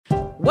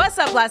What's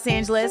up, Los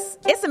Angeles?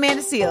 It's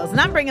Amanda Seales,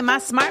 and I'm bringing my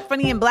smart,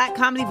 funny, and black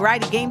comedy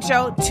variety game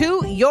show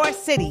to your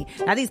city.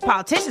 Now, these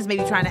politicians may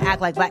be trying to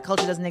act like black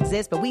culture doesn't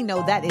exist, but we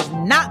know that is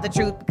not the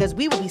truth because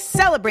we will be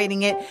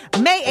celebrating it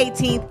May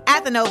 18th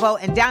at the Novo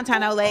in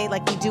downtown LA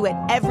like we do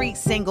at every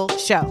single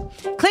show.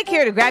 Click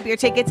here to grab your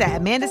tickets at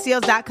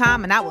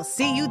amandaseales.com, and I will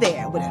see you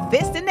there with a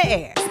fist in the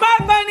air. Smart,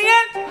 funny,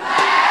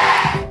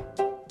 and...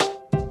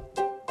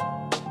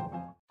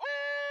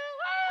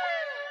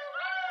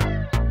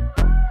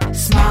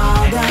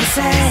 Small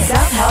doses.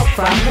 Self-help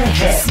from the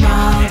hip.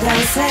 Small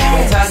doses.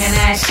 We're talking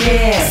that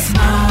shit.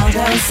 Small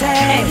doses.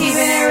 And keeping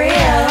it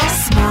real.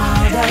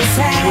 Small doses.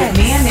 With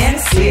me, Amanda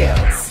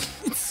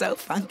Seales. It's so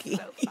funky.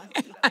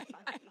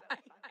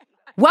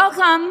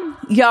 Welcome,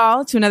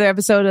 y'all, to another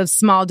episode of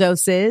Small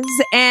Doses.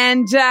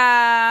 And,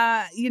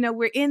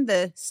 we're in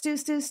the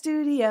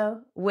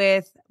studio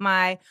with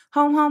my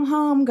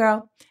home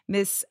girl,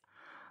 Miss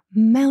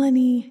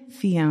Melanie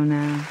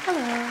Fiona.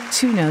 Hello.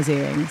 Two nose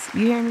earrings.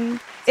 You hear me?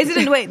 Is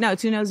it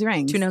two nose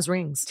rings. Two nose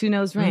rings. Two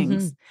nose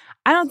rings. Mm-hmm.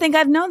 I don't think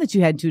I've known that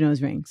you had two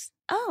nose rings.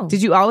 Oh.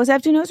 Did you always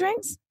have two nose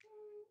rings?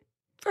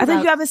 I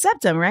think you have a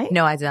septum, right?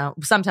 No, I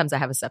don't. Sometimes I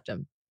have a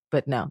septum,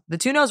 but no. The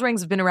two nose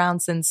rings have been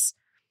around since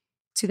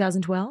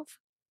 2012.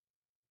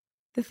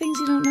 The things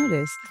you don't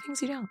notice. The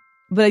things you don't.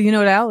 But you know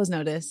what I always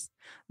notice?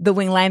 The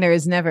wing liner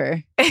is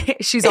never.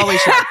 She's always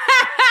sharp.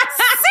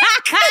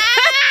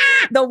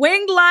 The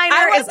winged liner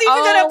I wasn't even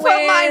going to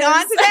put mine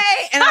on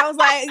today. And I was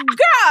like,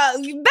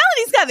 girl,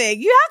 Melanie's coming.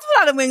 You have to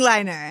put on a wing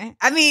liner.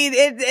 I mean,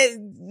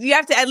 you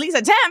have to at least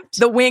attempt.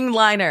 The winged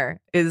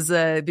liner is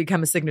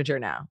become a signature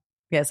now.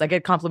 Yes, I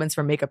get compliments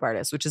from makeup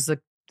artists, which is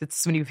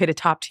it's when you've hit a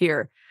top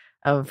tier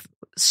of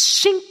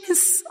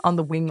shinkness on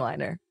the wing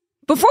liner.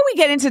 Before we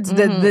get into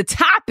the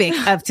topic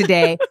of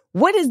today,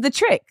 what is the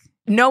trick?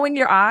 Knowing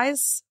your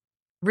eyes.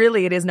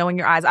 Really, it is knowing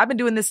your eyes. I've been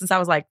doing this since I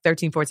was like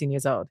 13, 14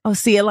 years old. Oh,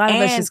 see, a lot of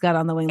us just got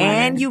on the wing liner.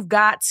 And you've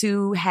got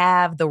to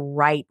have the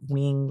right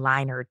wing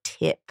liner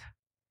tip.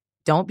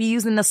 Don't be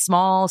using the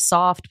small,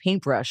 soft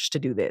paintbrush to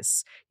do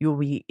this. You will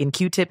be in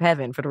Q-tip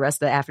heaven for the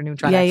rest of the afternoon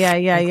trying to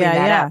clean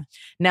that up.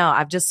 No,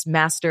 I've just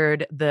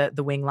mastered the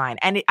wing line.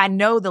 And I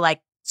know the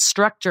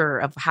structure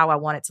of how I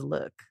want it to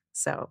look.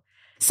 So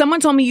someone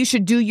told me you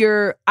should do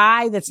your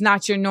eye that's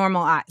not your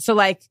normal eye. So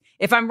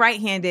if I'm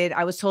right-handed,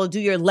 I was told do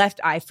your left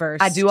eye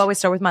first. I do always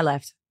start with my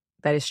left.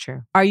 That is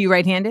true. Are you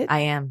right-handed? I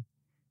am.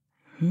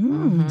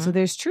 So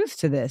there's truth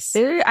to this.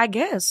 There, I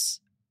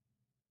guess.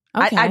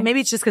 Okay.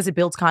 Maybe it's just because it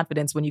builds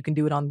confidence when you can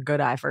do it on the good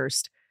eye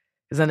first.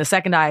 Because then the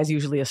second eye is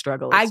usually a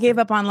struggle. I gave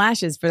up on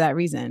lashes for that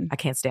reason. I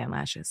can't stand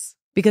lashes.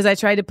 Because I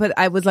tried to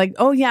I was like,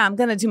 oh yeah, I'm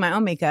going to do my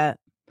own makeup.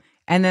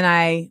 And then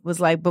I was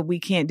like, but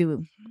we can't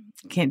do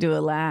a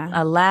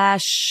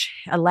lash.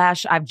 A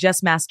lash. I've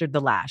just mastered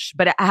the lash,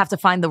 but I have to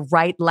find the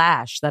right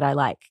lash that I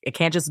like. It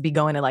can't just be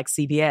going to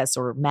CVS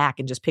or MAC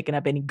and just picking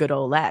up any good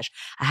old lash.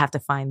 I have to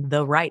find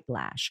the right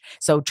lash.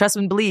 So trust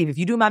and believe, if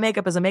you do my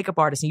makeup as a makeup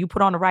artist and you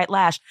put on the right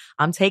lash,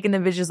 I'm taking the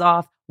bitches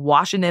off,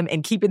 washing them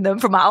and keeping them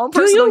for my own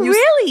personal use. Do you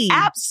really?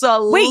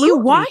 Absolutely. Wait, you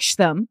wash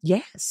them?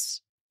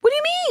 Yes. What do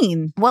you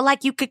mean? Well,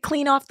 you could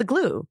clean off the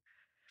glue.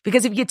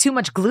 Because if you get too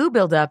much glue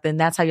buildup, then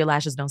that's how your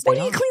lashes don't stay on.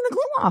 What do you clean the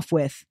glue off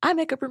with? Eye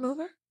makeup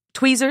remover.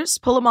 Tweezers,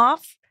 pull them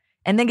off,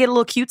 and then get a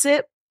little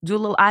Q-tip, do a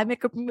little eye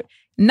makeup remover.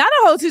 Not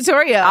a whole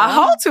tutorial. A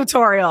whole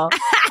tutorial.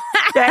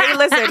 Okay,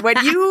 listen,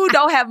 when you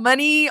don't have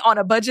money on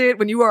a budget,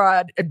 when you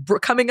are a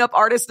coming up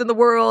artist in the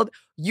world,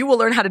 you will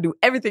learn how to do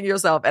everything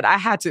yourself, and I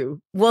had to.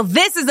 Well,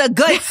 this is a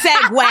good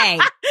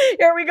segue.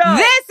 Here we go.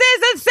 This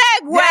is a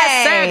segue.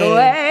 Yes,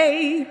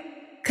 segue.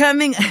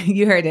 Coming,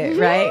 you heard it,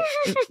 right?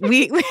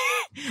 we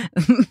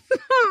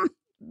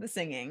the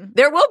singing.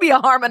 There will be a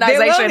harmonization.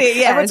 There will be,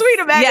 yes. Between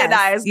Amanda and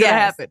I, it's going to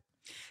happen.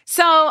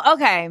 So,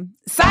 okay.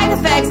 Side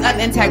effects of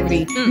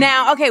integrity.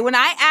 Now, okay, when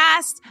I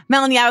asked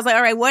Melanie, I was like,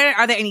 all right,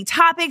 are there any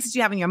topics that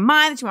you have in your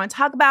mind that you want to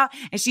talk about?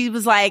 And she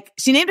was like,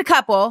 she named a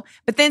couple,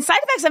 but then side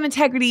effects of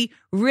integrity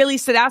really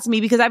stood out to me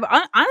because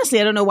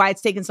honestly, I don't know why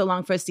it's taken so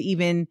long for us to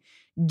even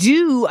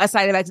do a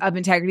side effects of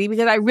integrity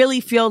because I really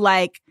feel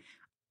like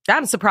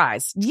I'm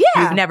surprised. Yeah.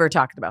 You've never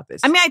talked about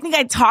this. I mean, I think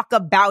I talk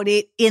about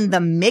it in the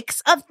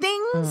mix of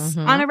things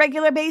on a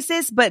regular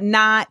basis, but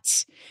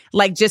not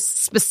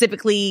just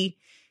specifically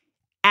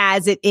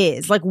as it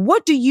is.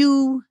 What do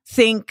you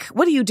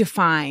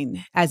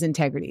define as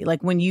integrity?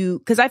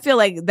 Because I feel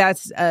like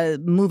that's a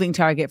moving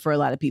target for a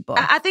lot of people.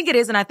 I think it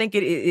is. And I think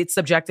it's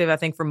subjective, I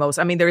think, for most.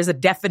 I mean, there is a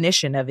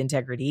definition of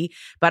integrity,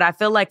 but I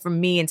feel like for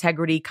me,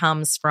 integrity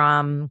comes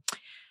from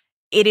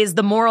it is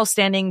the moral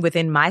standing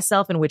within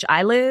myself in which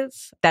I live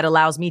that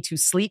allows me to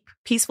sleep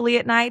peacefully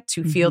at night,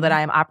 to feel that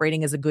I am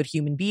operating as a good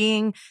human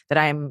being, that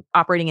I am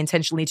operating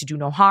intentionally to do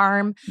no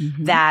harm,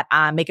 that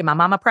I'm making my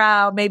mama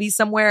proud, maybe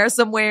somewhere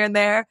in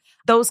there.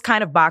 Those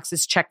kind of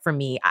boxes check for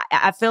me.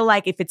 I feel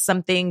like if it's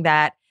something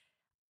that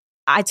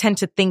I tend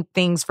to think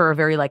things for a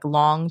very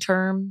long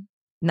term,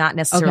 not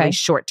necessarily Okay.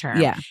 short term.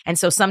 Yeah. And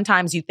so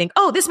sometimes you think,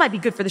 oh, this might be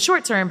good for the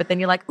short term, but then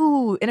you're like,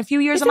 ooh, in a few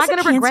years, Is am I this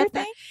a going to regret cancer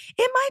that? thing?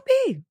 It might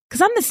be.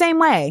 Because I'm the same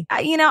way.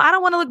 I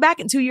don't want to look back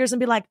in 2 years and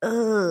be like,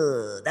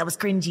 ugh, that was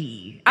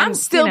cringy. I'm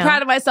still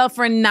proud of myself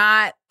for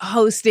not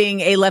hosting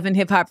a Love and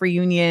Hip Hop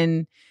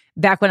reunion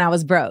back when I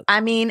was broke.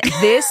 I mean,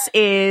 this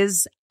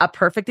is a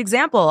perfect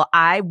example.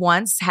 I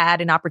once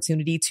had an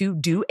opportunity to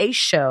do a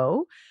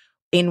show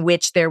in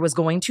which there was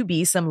going to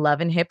be some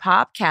Love and Hip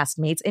Hop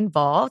castmates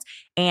involved.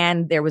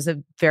 And there was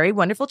a very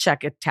wonderful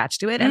check attached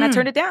to it. And I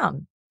turned it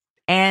down.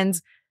 And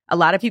a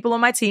lot of people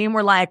on my team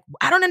were like,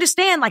 I don't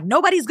understand. Like,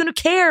 nobody's going to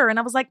care. And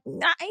I was like,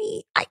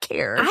 I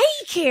care.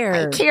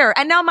 I care.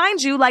 And now,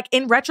 mind you, like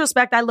in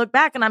retrospect, I look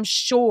back and I'm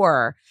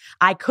sure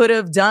I could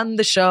have done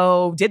the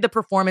show, did the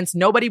performance.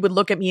 Nobody would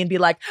look at me and be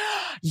like,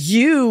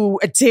 you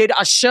did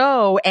a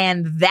show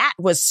and that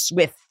was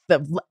with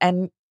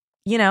and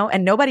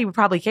nobody would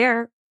probably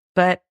care.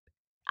 But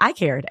I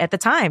cared at the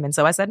time. And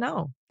so I said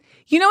no.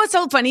 You know, it's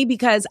so funny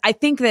because I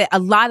think that a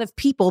lot of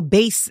people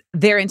base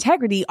their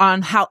integrity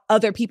on how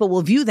other people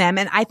will view them.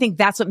 And I think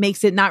that's what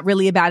makes it not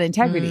really about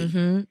integrity.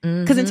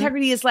 Because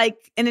integrity is like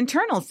an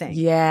internal thing.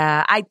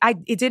 Yeah.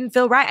 It didn't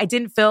feel right. I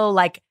didn't feel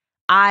like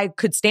I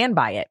could stand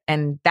by it.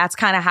 And that's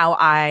kind of how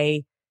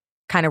I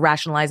kind of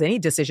rationalize any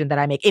decision that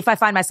I make. If I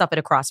find myself at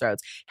a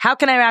crossroads, how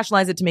can I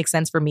rationalize it to make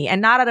sense for me?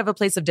 And not out of a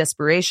place of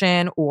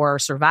desperation or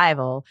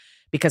survival,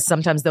 because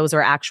sometimes those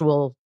are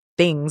actual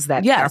things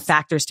that are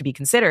factors to be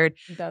considered.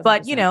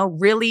 But,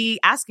 really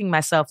asking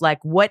myself, like,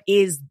 what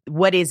is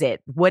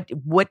it?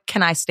 What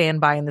can I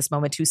stand by in this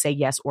moment to say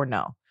yes or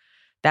no?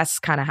 That's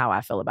kind of how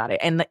I feel about it.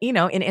 And,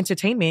 in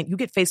entertainment, you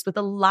get faced with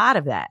a lot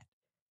of that.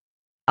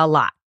 A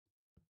lot.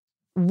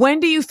 When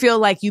do you feel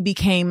like you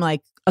became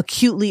like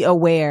acutely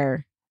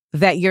aware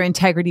that your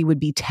integrity would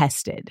be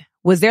tested?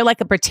 Was there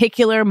like a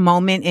particular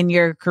moment in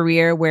your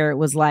career where it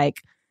was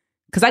like,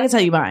 because I can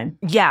tell you mine.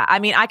 Yeah. I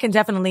mean, I can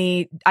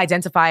definitely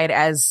identify it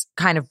as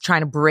kind of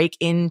trying to break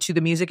into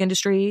the music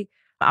industry.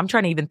 I'm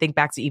trying to even think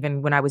back to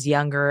even when I was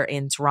younger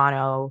in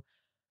Toronto,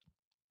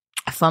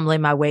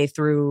 fumbling my way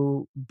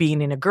through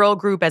being in a girl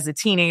group as a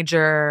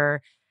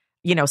teenager,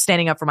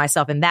 standing up for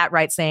myself in that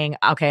right, saying,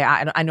 okay,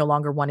 I no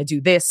longer want to do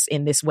this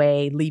in this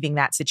way, leaving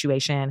that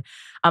situation.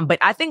 But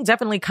I think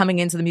definitely coming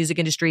into the music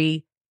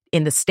industry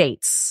in the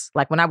States,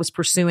 like when I was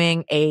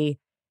pursuing a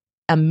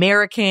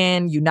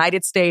American,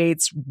 United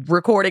States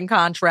recording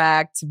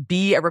contract to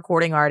be a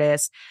recording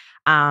artist.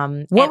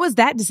 What was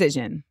that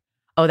decision?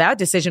 Oh, that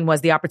decision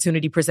was the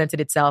opportunity presented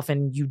itself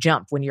and you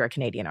jump when you're a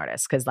Canadian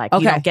artist. Cause you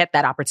don't get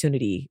that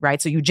opportunity, right?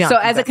 So you jump. So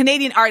as a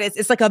Canadian artist,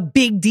 it's like a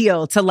big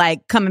deal to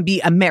like come and be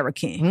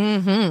American.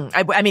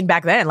 Mm-hmm. I mean,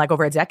 back then, like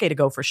over a decade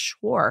ago for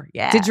sure.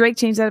 Yeah. Did Drake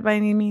change that by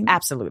any means?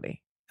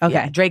 Absolutely. Okay.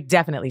 Yeah, Drake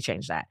definitely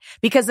changed that.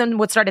 Because then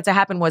what started to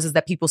happen is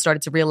that people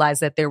started to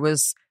realize that there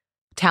was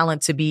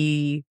talent to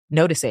be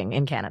noticing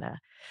in Canada.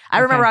 I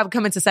remember I would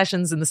come into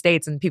sessions in the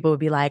States and people would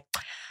be like,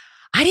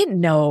 I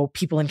didn't know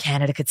people in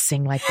Canada could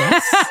sing like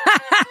this.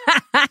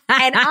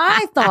 And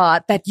I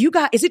thought that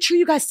is it true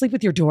you guys sleep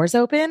with your doors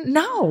open?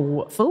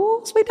 No,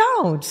 fools, we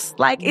don't.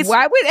 Like,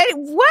 why would,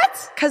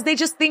 what? Because they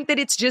just think that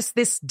it's just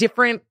this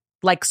different,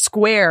 like,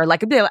 square.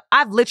 Like,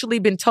 I've literally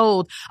been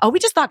told, oh, we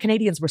just thought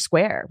Canadians were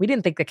square. We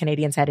didn't think that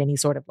Canadians had any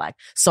sort of like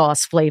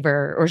sauce,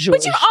 flavor, or zhuzh.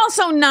 But you're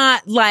also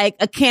not like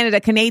a Canada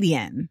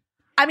Canadian.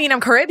 I mean,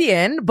 I'm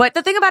Caribbean, but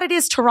the thing about it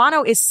is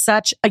Toronto is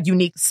such a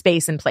unique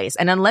space and place.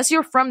 And unless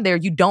you're from there,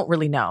 you don't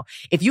really know.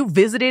 If you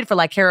visited for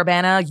like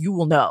Carabana, you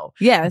will know.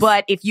 Yes.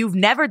 But if you've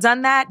never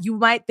done that, you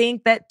might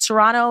think that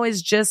Toronto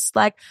is just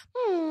like,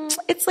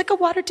 it's like a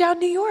watered down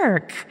New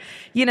York,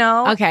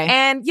 Okay.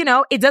 And,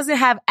 it doesn't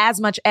have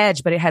as much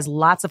edge, but it has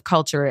lots of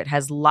culture. It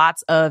has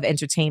lots of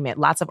entertainment,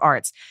 lots of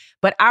arts.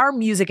 But our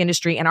music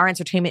industry and our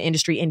entertainment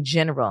industry in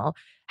general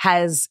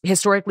has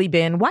historically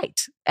been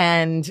white.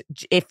 And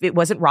if it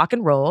wasn't rock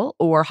and roll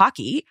or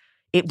hockey,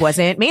 it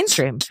wasn't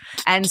mainstream.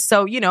 And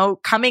so,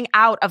 coming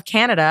out of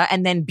Canada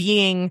and then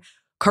being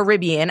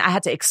Caribbean, I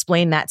had to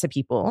explain that to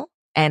people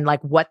and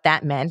like what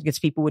that meant, because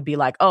people would be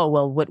like, oh,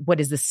 well, what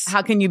is this?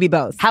 How can you be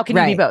both? How can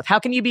you be both? How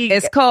can you be?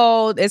 It's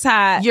cold. It's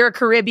hot. You're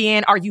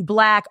Caribbean. Are you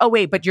black? Oh,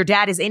 wait, but your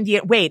dad is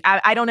Indian. Wait,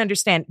 I don't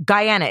understand.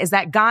 Guyana. Is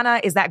that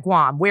Ghana? Is that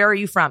Guam? Where are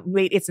you from?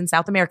 Wait, it's in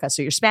South America.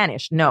 So you're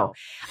Spanish. No.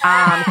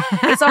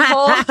 It's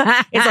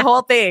a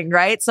whole thing,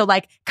 right? So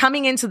like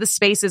coming into the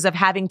spaces of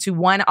having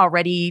to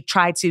already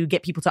try to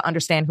get people to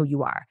understand who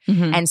you are.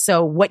 Mm-hmm. And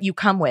so what you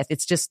come with,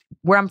 it's just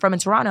where I'm from in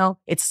Toronto,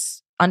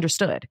 it's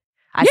understood.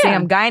 I say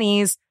I'm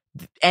Guyanese.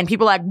 And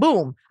people are like,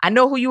 boom, I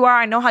know who you are.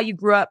 I know how you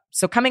grew up.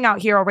 So coming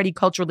out here already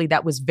culturally,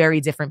 that was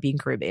very different being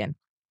Caribbean.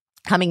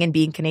 Coming and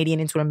being Canadian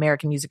into an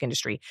American music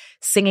industry,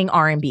 singing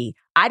R&B.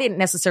 I didn't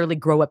necessarily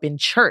grow up in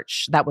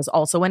church. That was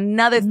also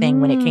another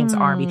thing when it came to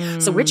R&B.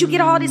 So where'd you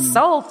get all this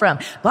soul from?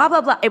 Blah,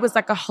 blah, blah. It was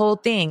like a whole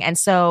thing. And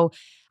so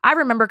I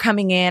remember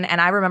coming in and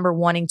I remember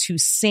wanting to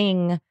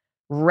sing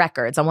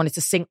records. I wanted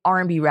to sing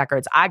R&B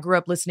records. I grew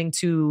up listening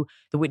to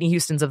the Whitney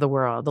Houstons of the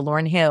world, the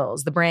Lauryn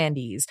Hills, the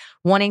Brandys,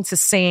 wanting to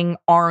sing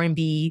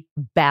R&B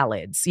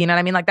ballads. You know what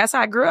I mean? Like, that's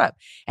how I grew up.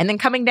 And then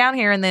coming down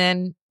here and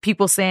then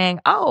people saying,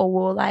 oh,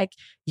 well, like,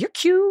 you're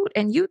cute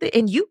and you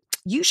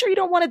sure you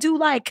don't want to do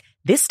like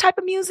this type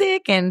of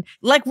music? And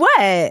like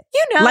what?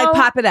 You know, like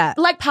pop it up.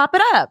 Like pop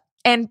it up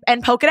and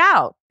poke it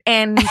out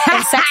and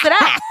sex it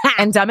up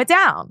and dumb it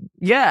down.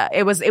 Yeah,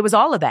 it was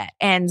all of that.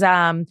 And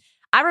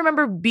I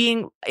remember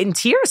being in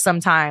tears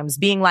sometimes,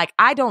 being like,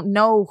 I don't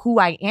know who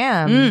I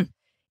am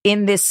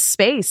in this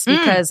space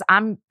because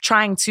I'm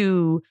trying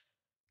to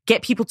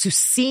get people to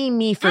see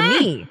me for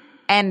me.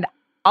 And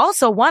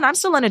also, one, I'm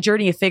still on a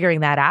journey of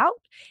figuring that out.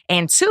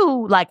 And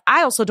two, like,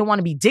 I also don't want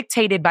to be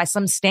dictated by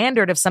some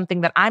standard of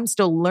something that I'm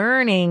still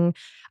learning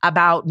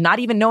about, not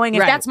even knowing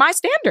if that's my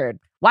standard.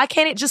 Why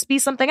can't it just be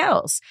something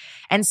else?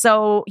 And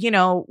so, you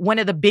know, one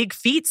of the big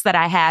feats that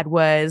I had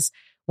was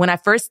when I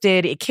first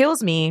did It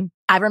Kills Me,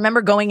 I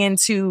remember going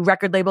into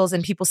record labels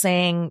and people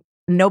saying,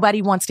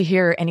 nobody wants to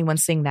hear anyone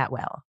sing that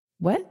well.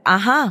 What?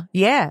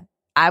 Yeah.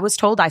 I was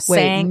told I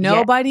sang.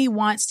 Nobody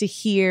wants to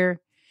hear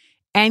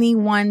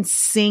anyone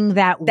sing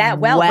that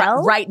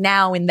well right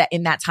now in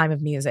that time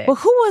of music. Well,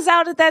 who was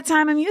out at that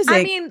time of music?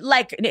 I mean,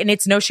 like, and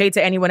it's no shade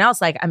to anyone else.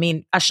 Like, I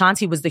mean,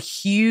 Ashanti was the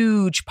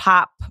huge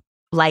pop,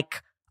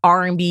 like,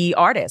 R&B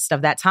artist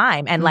of that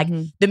time. And like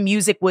the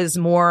music was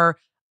more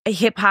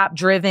hip hop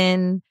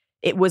driven.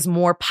 It was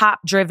more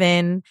pop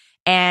driven.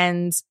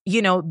 And,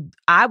 you know,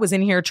 I was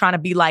in here trying to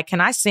be like,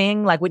 can I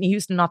sing like Whitney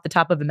Houston off the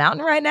top of the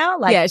mountain right now?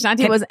 Like, yeah,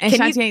 Ashanti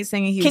ain't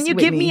singing Houston. Can you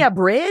give me a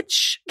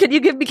bridge? Can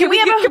we have a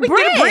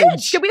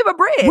bridge? Can we have a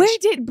bridge? Where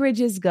did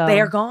bridges go? They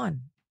are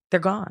gone. They're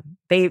gone.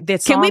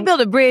 Can we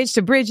build a bridge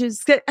to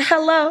bridges?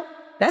 Hello.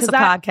 That's a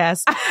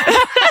podcast.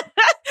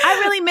 I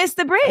really missed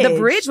the bridge. The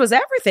bridge was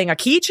everything. A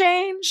key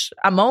change,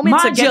 a moment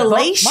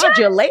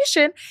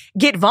modulation,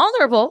 get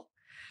vulnerable.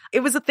 It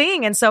was a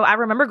thing. And so I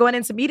remember going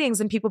into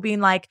meetings and people being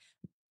like,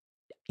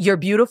 you're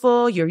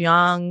beautiful, you're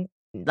young,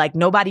 like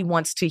nobody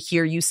wants to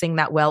hear you sing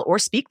that well or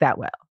speak that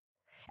well.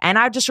 And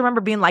I just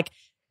remember being like,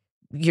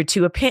 you're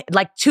too This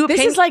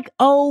is like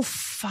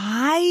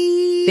 05.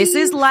 This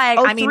is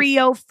like 03,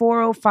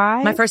 04,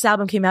 05. My first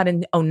album came out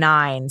in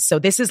 09. So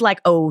this is like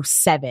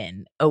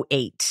 07,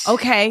 08.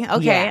 Okay.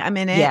 Yeah. I'm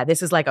in it. Yeah,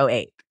 this is like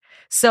 08.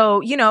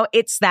 So, you know,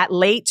 it's that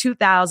late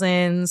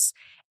 2000s.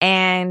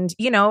 And,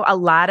 you know, a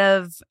lot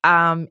of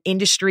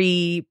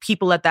industry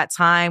people at that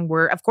time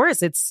were, of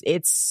course,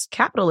 it's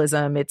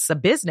capitalism. It's a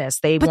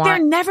business. But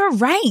they're never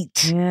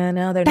right. Yeah,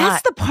 no, they're not.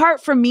 That's the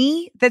part for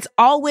me that's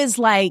always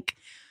like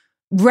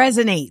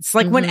resonates.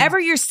 Like whenever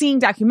you're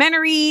seeing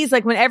documentaries,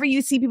 like whenever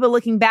you see people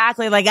looking back,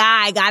 like,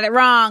 I got it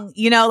wrong,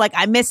 you know, like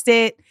I missed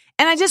it.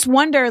 And I just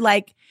wonder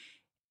like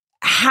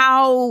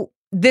how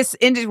the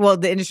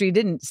industry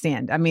didn't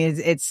stand. I mean,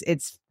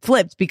 it's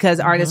flipped because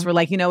artists were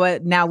like, you know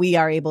what, now we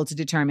are able to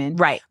determine.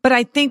 Right. But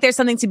I think there's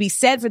something to be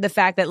said for the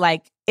fact that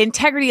like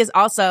integrity is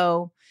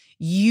also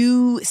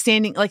you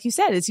standing, like you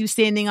said, it's you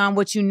standing on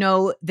what you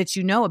know that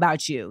you know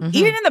about you.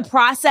 Even in the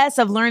process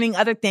of learning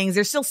other things,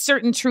 there's still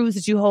certain truths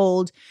that you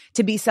hold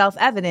to be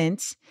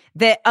self-evident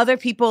that other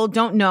people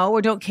don't know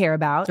or don't care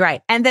about.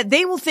 Right. And that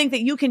they will think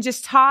that you can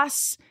just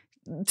toss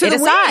to it the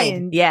aside.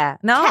 wind. Yeah.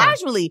 No.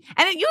 Casually.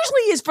 And it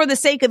usually is for the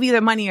sake of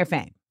either money or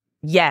fame.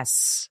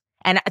 Yes.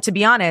 And to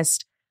be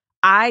honest,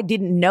 I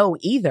didn't know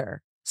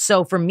either.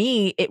 So for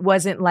me, it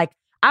wasn't like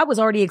I was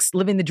already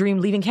living the dream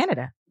leaving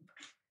Canada.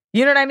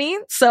 You know what I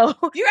mean? So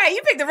you're right.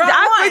 You picked the wrong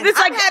one. It's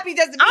like, I'm happy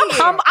just to be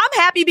here. I'm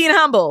happy being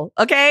humble.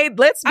 Okay,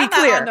 let's be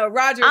clear. I'm not on no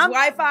Rogers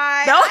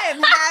Wi-Fi. No. I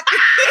am happy.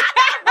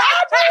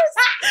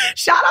 Rogers.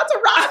 Shout out to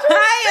Rogers.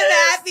 I am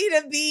happy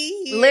to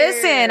be here.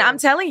 Listen, I'm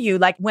telling you,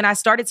 like when I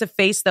started to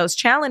face those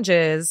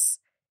challenges,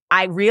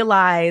 I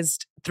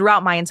realized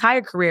throughout my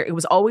entire career, it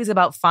was always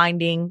about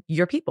finding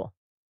your people.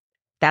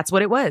 That's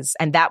what it was,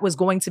 and that was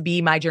going to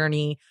be my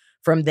journey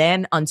from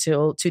then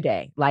until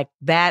today. Like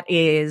that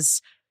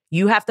is.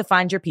 You have to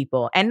find your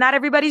people, and not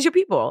everybody's your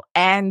people.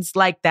 And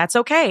like, that's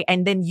okay.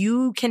 And then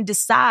you can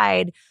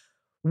decide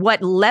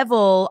what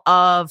level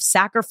of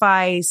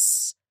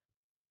sacrifice,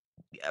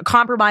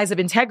 compromise of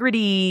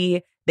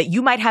integrity that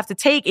you might have to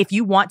take if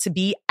you want to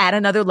be at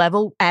another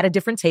level, at a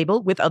different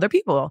table with other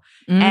people.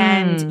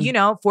 And, you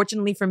know,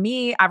 fortunately for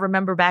me, I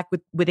remember back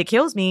with It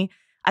Kills Me,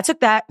 I took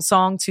that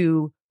song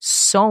to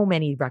so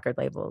many record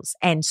labels,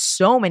 and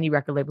so many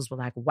record labels were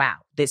like, wow,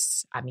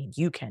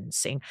 you can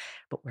sing,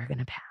 but we're going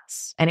to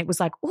pass. And it was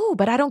like, oh,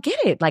 but I don't get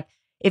it. Like,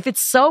 if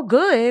it's so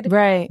good,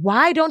 right?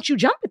 Why don't you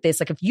jump at this?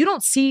 Like, if you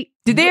don't see.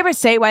 Did they ever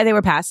say why they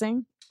were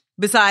passing?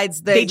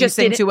 Besides they just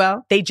sing too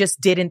well? They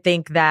just didn't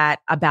think that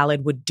a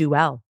ballad would do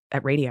well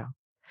at radio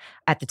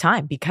at the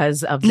time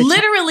because of the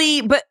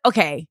literally, but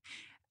okay.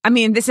 I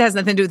mean, this has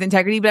nothing to do with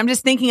integrity, but I'm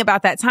just thinking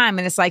about that time.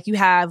 And it's like, you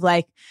have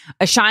like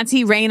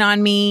Ashanti, Rain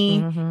on Me.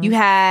 Mm-hmm. You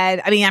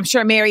had, I mean, I'm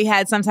sure Mary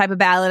had some type of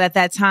ballad at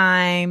that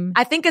time.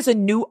 I think as a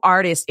new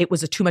artist, it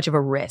was too much of a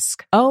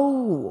risk.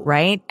 Oh,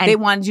 Right? And they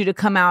wanted you to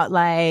come out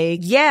like,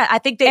 yeah, I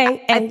think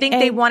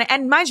they wanted,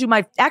 and mind you,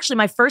 my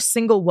first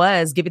single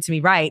was Give It To Me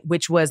Right,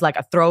 which was like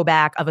a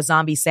throwback of a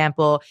zombie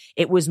sample.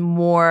 It was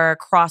more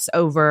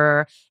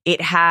crossover.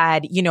 It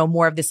had,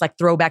 more of this like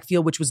throwback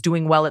feel, which was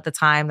doing well at the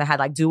time, that had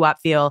like doo-wop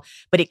feel.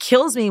 But It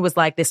Kills Me was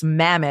like this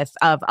mammoth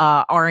of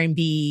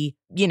R&B,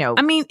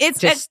 I mean,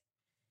 it's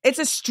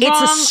a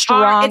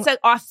strong, it's an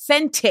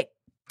authentic,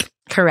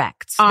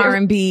 correct,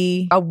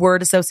 R&B. a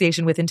word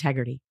association with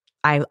integrity.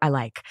 I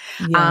like.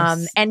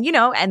 Yes.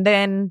 And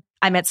then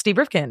I met Steve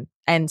Rifkin,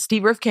 and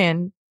Steve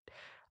Rifkin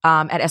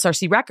at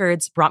SRC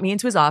Records brought me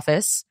into his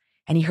office,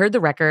 and he heard the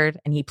record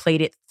and he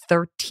played it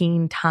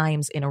 13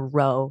 times in a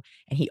row,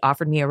 and he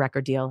offered me a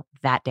record deal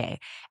that day.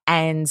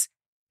 And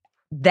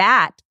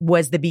that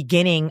was the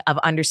beginning of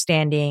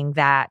understanding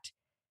that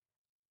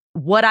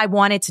what I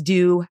wanted to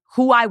do,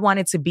 who I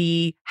wanted to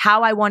be,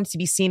 how I wanted to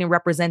be seen and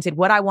represented,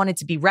 what I wanted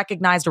to be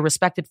recognized or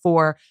respected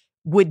for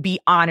would be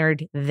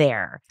honored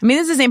there. I mean,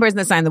 this is the same person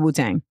that signed the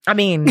Wu-Tang. I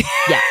mean,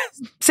 yeah,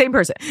 same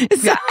person.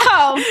 So,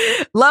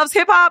 Loves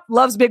hip hop,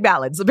 loves big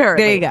ballads,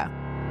 apparently. there you go.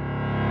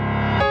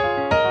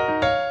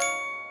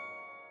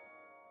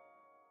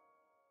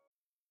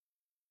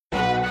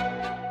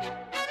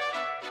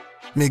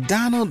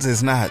 McDonald's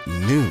is not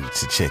new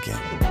to chicken.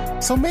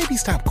 So maybe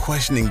stop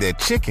questioning their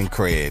chicken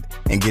cred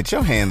and get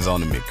your hands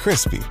on the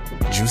McCrispy.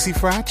 Juicy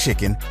fried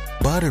chicken,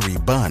 buttery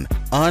bun,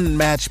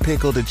 unmatched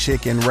pickle to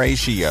chicken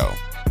ratio.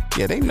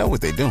 Yeah, they know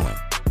what they're doing.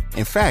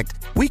 In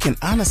fact, we can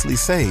honestly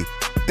say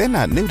they're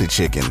not new to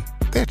chicken.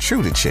 They're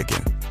true to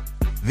chicken.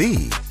 The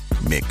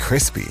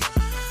McCrispy.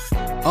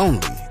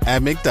 Only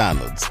at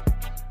McDonald's.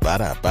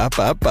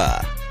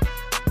 Ba-da-ba-ba-ba.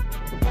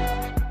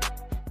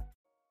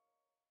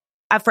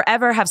 I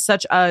forever have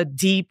such a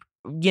deep,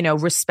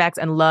 respect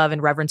and love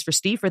and reverence for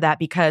Steve for that,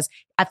 because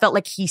I felt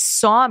like he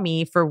saw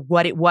me for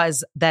what it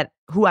was,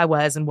 who I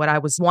was and what I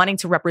was wanting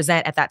to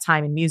represent at that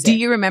time in music. Do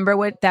you remember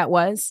what that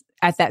was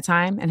at that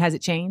time, and has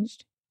it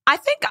changed? I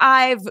think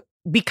I've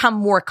become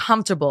more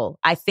comfortable.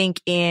 I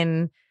think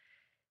when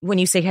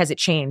you say has it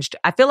changed,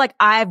 I feel like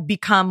I've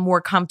become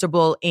more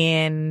comfortable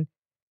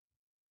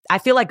I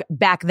feel like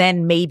back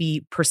then,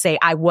 maybe per se,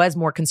 I was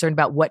more concerned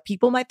about what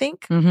people might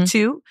think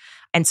too.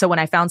 And so when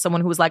I found someone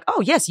who was like,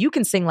 oh, yes, you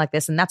can sing like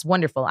this, and that's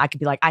wonderful, I could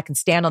be like, I can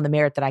stand on the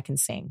merit that I can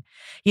sing.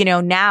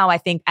 Now I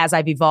think as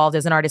I've evolved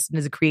as an artist and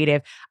as a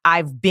creative,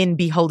 I've been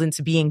beholden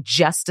to being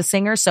just a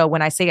singer. So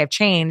when I say I've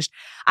changed,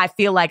 I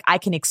feel like I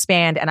can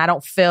expand, and I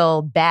don't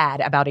feel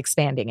bad about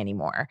expanding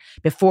anymore.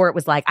 Before it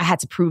was like, I had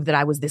to prove that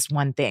I was this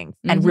one thing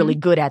and really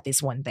good at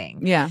this one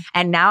thing. Yeah.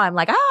 And now I'm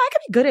like, oh, I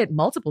could be good at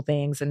multiple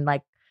things. And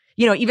like,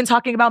 even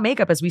talking about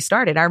makeup as we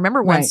started. I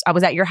remember once I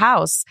was at your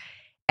house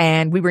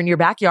and we were in your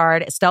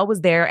backyard. Estelle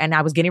was there, and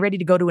I was getting ready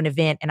to go to an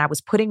event, and I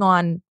was putting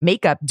on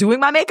makeup, doing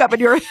my makeup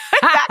in your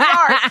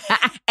backyard.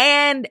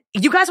 And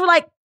you guys were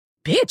like,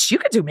 bitch, you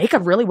could do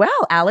makeup really well.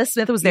 Alice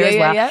Smith was there as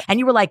well. Yeah. And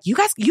you were like, you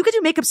could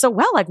do makeup so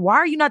well. Like, why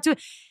are you not doing?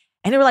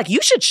 And they were like,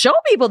 you should show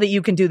people that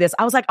you can do this.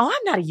 I was like, oh,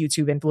 I'm not a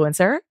YouTube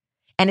influencer.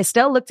 And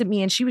Estelle looked at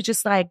me and she was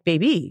just like,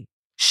 baby,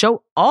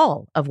 show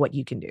all of what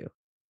you can do.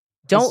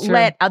 Don't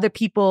let other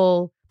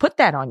people put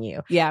that on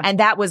you. Yeah. And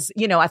that was,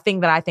 a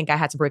thing that I think I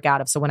had to break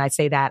out of. So when I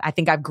say that, I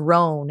think I've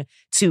grown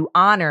to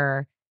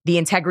honor the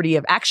integrity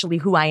of actually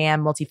who I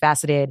am,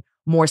 multifaceted,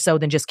 more so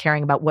than just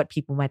caring about what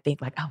people might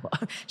think like, oh,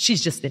 well,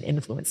 she's just an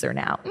influencer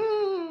now.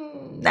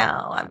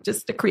 No, I'm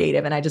just a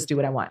creative and I just do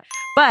what I want.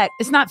 But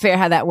it's not fair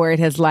how that word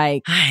has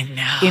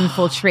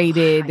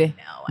infiltrated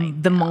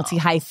the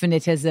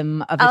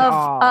multi-hyphenatism of it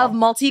all. Of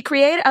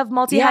multi-creative, of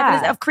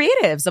multi-hyphenatism, of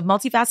creatives, of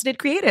multifaceted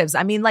creatives.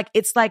 I mean, like,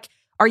 it's like,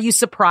 are you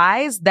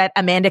surprised that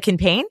Amanda can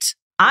paint?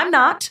 I'm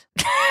not.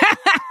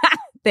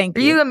 Thank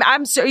you.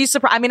 Are you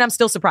surprised? I mean, I'm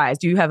still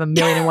surprised. You have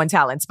 1,000,001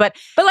 talents, but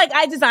like,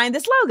 I designed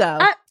this logo.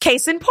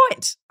 Case in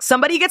point,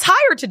 somebody gets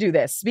hired to do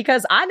this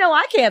because I know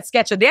I can't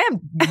sketch a damn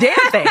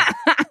thing,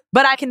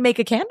 but I can make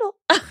a candle.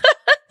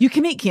 You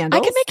can make candles?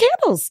 I can make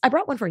candles. I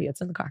brought one for you.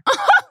 It's in the car.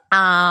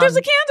 There's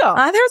a candle.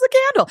 There's a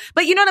candle.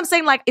 But you know what I'm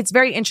saying? Like, it's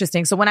very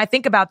interesting. So when I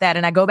think about that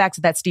and I go back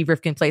to that Steve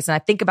Rifkin place and I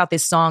think about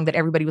this song that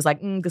everybody was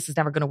like, this is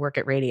never going to work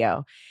at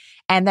radio.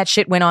 And that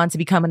shit went on to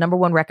become a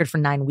 #1 record for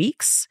 9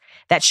 weeks.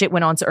 That shit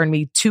went on to earn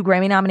me 2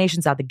 Grammy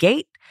nominations out the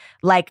gate.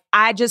 Like,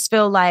 I just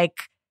feel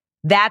like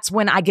that's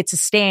when I get to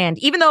stand,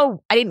 even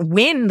though I didn't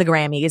win the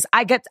Grammys,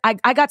 I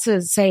got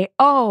to say,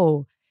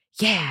 oh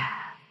yeah.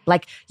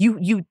 Like,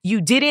 you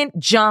didn't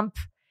jump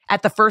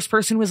at the first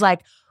person who was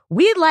like,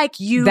 we like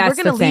you. That's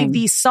We're going to leave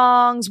these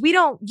songs. We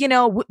don't,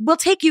 we'll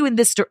take you in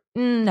this.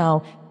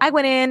 No, I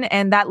went in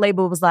and that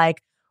label was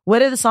like,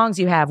 what are the songs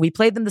you have? We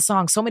played them the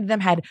songs. So many of them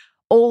had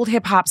old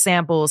hip hop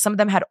samples. Some of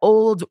them had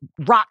old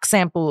rock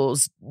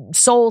samples,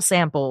 soul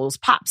samples,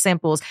 pop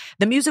samples.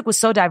 The music was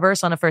so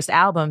diverse on the first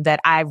album that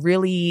I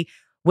really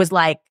was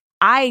like,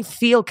 I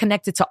feel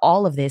connected to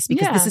all of this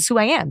because this is who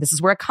I am. This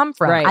is where I come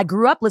from. Right. I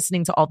grew up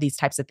listening to all these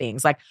types of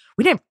things. Like,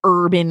 we didn't have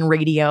urban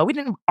radio. We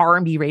didn't have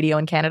R&B radio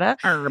in Canada.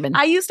 Urban.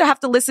 I used to have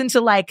to listen to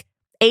like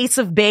Ace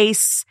of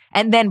Base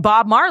and then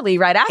Bob Marley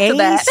right after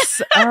that.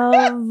 Ace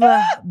of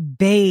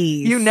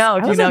Base. You know,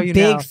 I was a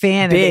big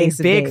fan of Ace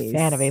of Base. Big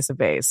fan of Ace of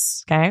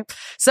Base. Okay.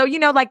 So, you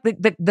know, like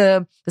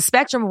the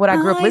spectrum of what I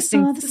grew up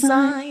listening to.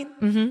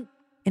 Mm-hmm.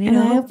 And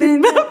I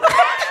opened up.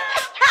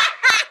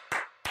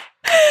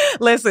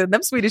 Listen,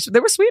 them Swedish, they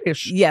were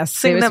Swedish.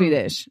 Yes, they were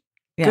Swedish.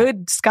 Yeah.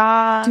 Good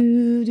ska.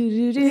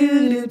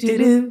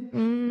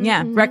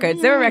 Yeah,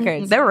 records. They were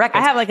records. I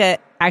have like a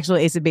actual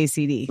Ace of Base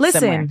CD. Listen,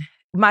 somewhere.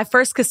 my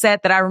first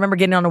cassette that I remember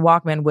getting on a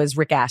Walkman was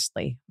Rick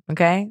Astley.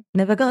 Okay.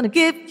 Never gonna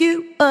give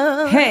you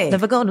up. Hey.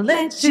 Never gonna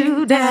let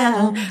you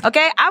down.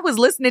 Okay. I was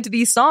listening to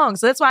these songs.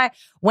 So that's why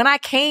when I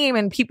came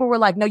and people were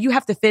like, no, you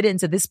have to fit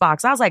into this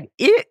box. I was like,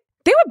 They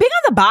were big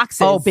on the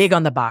boxes. Oh, big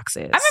on the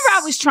boxes. I remember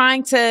I was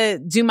trying to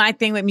do my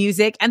thing with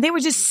music and they were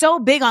just so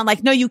big on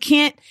like, no, you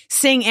can't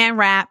sing and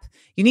rap.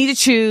 You need to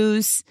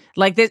choose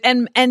like this.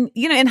 And,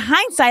 you know, in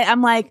hindsight,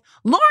 I'm like,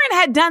 Lauren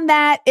had done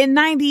that in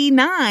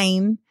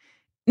 99.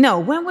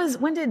 No,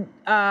 99.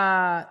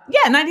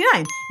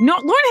 No,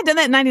 Lauren had done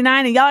that in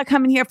 99 and y'all are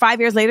coming here 5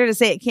 years later to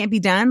say it can't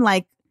be done.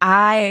 Like,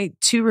 I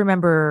too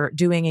remember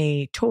doing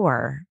a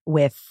tour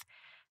with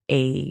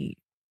a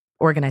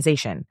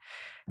organization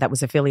that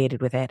was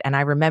affiliated with it. And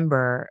I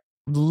remember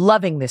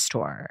loving this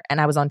tour. And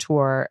I was on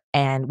tour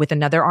and with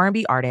another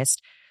R&B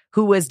artist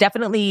who was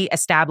definitely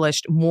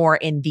established more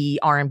in the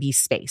R&B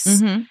space.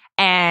 Mm-hmm.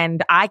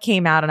 And I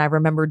came out and I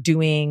remember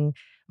doing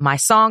my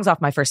songs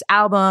off my first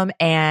album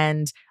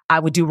and I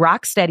would do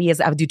Rock Steady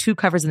I would do two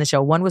covers in the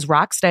show. One was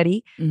Rock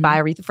Steady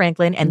by Aretha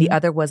Franklin and the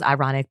other was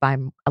Ironic by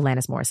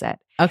Alanis Morissette.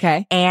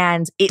 Okay.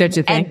 And Don't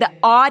you think? And the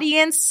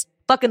audience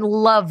fucking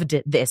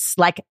loved this.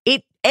 Like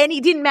and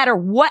it didn't matter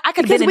what I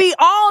could because we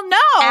all know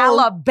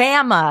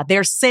Alabama.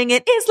 They're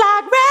singing "It's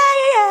Like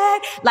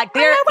Rain," like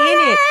they're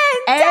in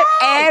it.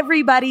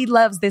 Everybody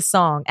loves this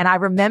song, and I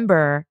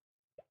remember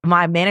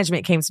my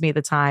management came to me at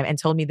the time and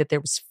told me that there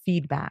was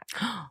feedback.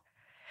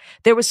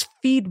 There was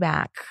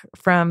feedback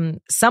from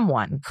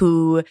someone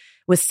who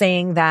was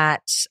saying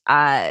that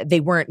they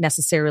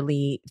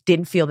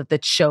didn't feel that the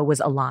show was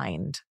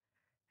aligned,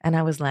 and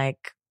I was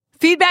like,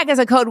 feedback is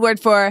a code word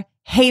for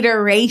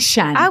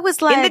hateration. I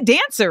was like, in the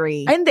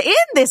dancery. In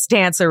this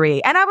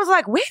dancery. And I was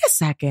like, wait a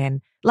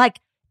second. Like,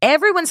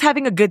 everyone's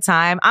having a good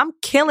time. I'm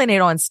killing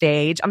it on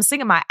stage. I'm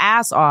singing my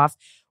ass off.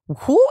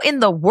 Who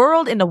in the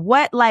world, in the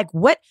what? Like,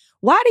 what?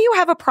 Why do you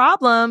have a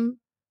problem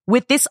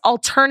with this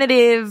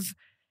alternative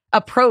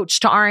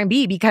approach to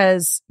R&B?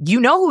 Because you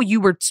know who you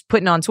were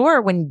putting on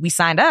tour when we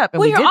signed up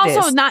and we did this. Well, you're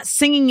also not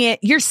singing it.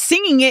 You're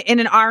singing it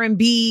in an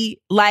R&B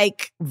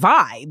like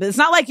vibe. It's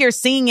not like you're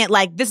singing it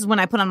like this is when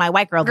I put on my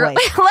white girl voice.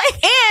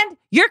 And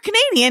you're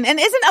Canadian, and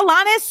isn't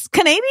Alanis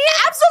Canadian?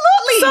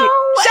 Absolutely. So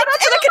shout out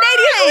to the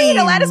Canadian queen,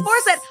 Alanis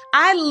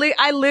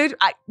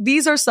Morissette.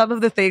 These are some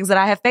of the things that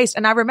I have faced,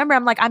 and I remember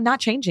I'm like, I'm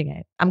not changing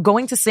it. I'm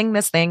going to sing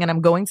this thing, and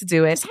I'm going to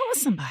do it. It's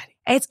always somebody.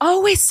 It's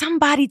always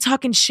somebody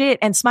talking shit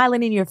and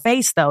smiling in your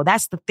face, though.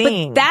 That's the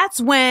thing. But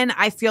that's when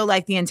I feel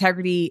like the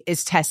integrity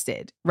is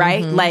tested,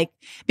 right? Like,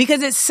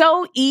 because it's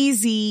so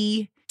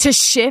easy to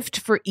shift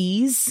for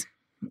ease,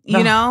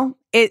 you know?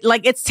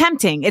 It's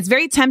tempting. It's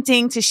very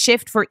tempting to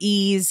shift for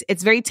ease.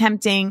 It's very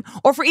tempting,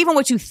 or for even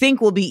what you think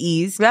will be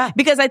ease. Yeah.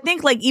 Because I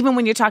think like even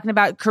when you're talking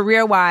about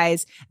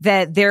career-wise,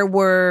 that there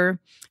were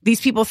these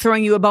people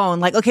throwing you a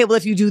bone. Like, okay, well,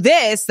 if you do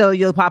this, so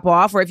you'll pop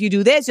off, or if you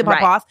do this, you'll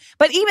pop off.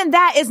 But even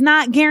that is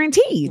not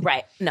guaranteed.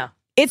 Right. No.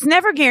 It's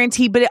never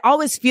guaranteed, but it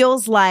always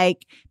feels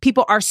like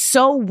people are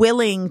so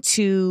willing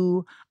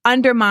to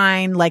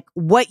undermine like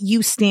what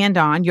you stand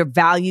on, your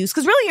values.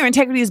 Because really your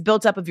integrity is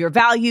built up of your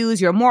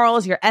values, your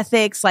morals, your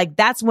ethics. Like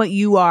that's what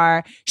you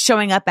are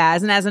showing up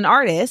as. And as an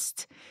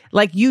artist,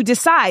 like you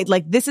decide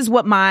like this is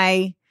what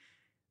I'm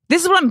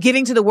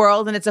giving to the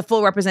world, and it's a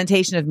full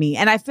representation of me.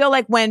 And I feel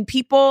like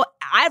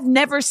I've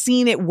never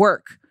seen it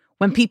work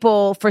when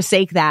people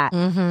forsake that.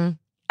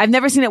 I've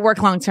never seen it work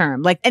long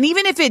term. Like, and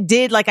even if it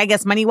did, like, I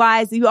guess money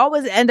wise, you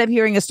always end up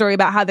hearing a story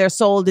about how their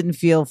soul didn't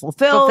feel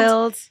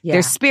fulfilled. Yeah.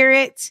 Their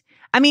spirit.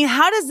 I mean,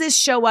 how does this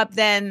show up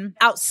then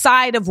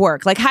outside of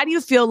work? Like, how do you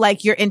feel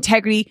like your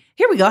integrity,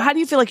 here we go. How do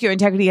you feel like your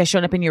integrity has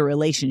shown up in your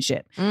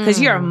relationship?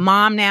 Because you're a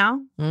mom now.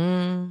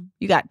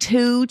 You got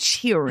 2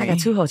 children. I got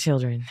 2 whole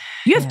children.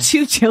 You have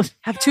 2 children.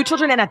 I have 2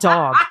 children and a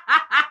dog.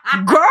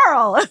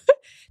 Girl.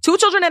 2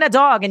 children and a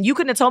dog. And you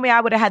couldn't have told me I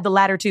would have had the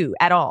latter 2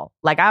 at all.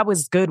 Like I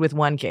was good with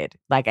one kid.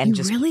 Like, and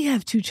you really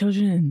have 2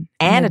 children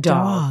and a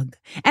dog.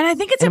 And I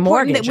think it's and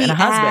important that we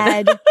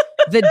add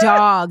the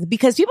dog,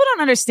 because people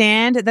don't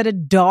understand that a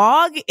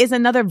dog is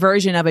another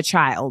version of a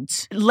child.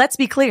 Let's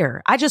be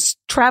clear. I just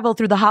traveled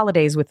through the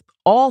holidays with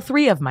all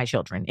 3 of my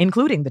children,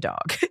 including the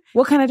dog.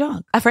 What kind of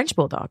dog? A French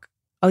bulldog.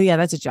 Oh yeah,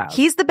 that's a job.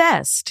 He's the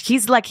best.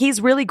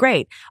 He's really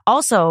great.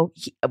 Also,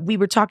 we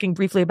were talking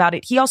briefly about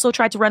it. He also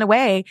tried to run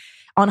away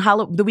on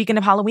the weekend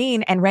of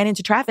Halloween and ran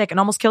into traffic and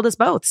almost killed us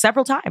both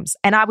several times.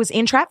 And I was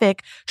in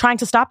traffic trying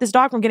to stop this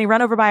dog from getting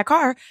run over by a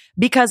car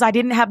because I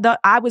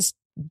was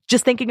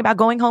just thinking about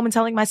going home and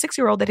telling my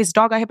 6-year-old that his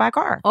dog got hit by a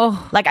car.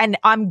 Oh, like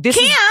I'm this.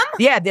 Cam?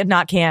 Yeah, they're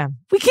not Cam.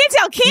 We can't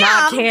tell Cam.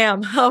 Not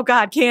Cam. Oh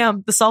God,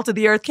 Cam, the salt of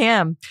the earth,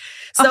 Cam.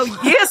 So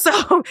yeah,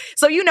 so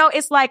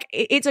it's like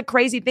it's a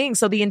crazy thing.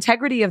 So the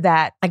integrity of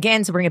that,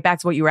 again, to bring it back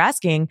to what you were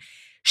asking,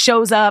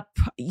 shows up.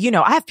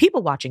 I have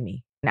people watching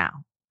me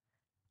now.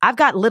 I've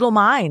got little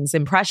minds,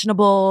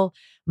 impressionable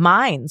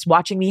minds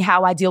watching me,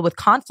 how I deal with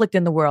conflict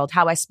in the world,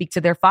 how I speak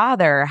to their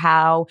father,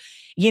 how,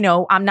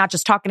 I'm not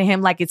just talking to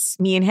him like it's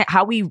me and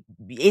him,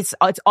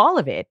 it's all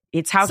of it.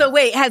 It's how. So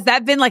wait, has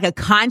that been like a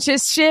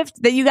conscious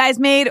shift that you guys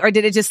made, or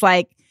did it just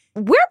like?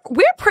 We're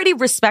pretty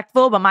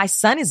respectful, but my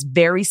son is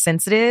very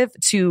sensitive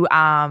to,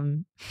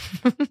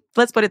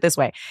 let's put it this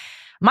way.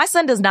 My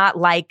son does not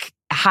like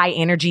high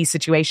energy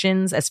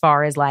situations as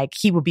far as like,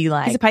 he will be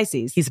like. He's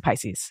a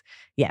Pisces.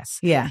 Yes.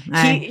 Yeah.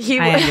 I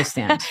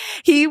understand.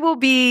 He'll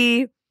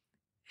be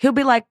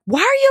like, why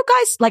are you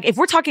guys, like, if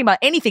we're talking about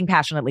anything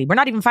passionately, we're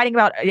not even fighting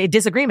about a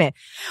disagreement.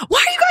 Why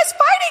are you guys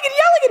fighting and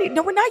yelling at it?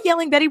 No, we're not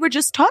yelling, Betty. We're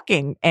just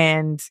talking.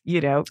 And,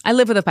 I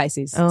live with a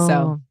Pisces,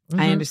 so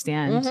I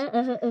understand.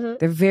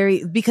 They're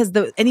very, because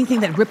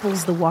anything that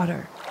ripples the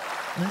water.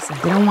 Listen,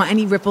 they don't want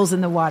any ripples in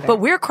the water. But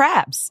we're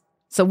crabs.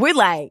 So we're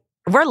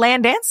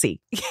land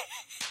dancy.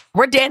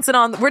 We're dancing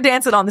on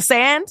the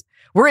sand.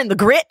 We're in the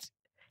grit.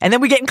 And then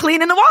we're getting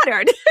clean in the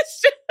water.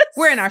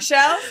 We're in our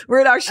shell. And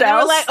we're like,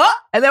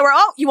 and then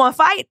you want to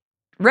fight?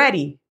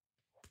 Ready.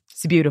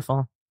 It's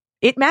beautiful.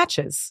 It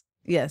matches.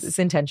 Yes. It's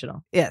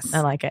intentional. Yes.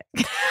 I like it.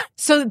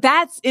 So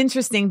that's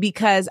interesting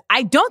because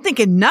I don't think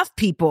enough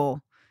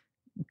people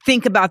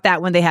think about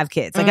that when they have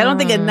kids. Like, I don't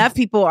think enough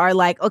people are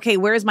like, okay,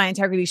 where's my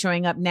integrity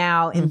showing up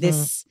now in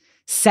this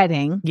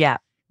setting? Yeah.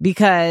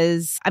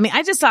 Because,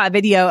 I just saw a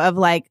video of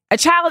like a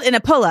child in a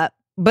pull-up,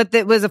 but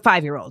that was a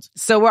 5-year-old.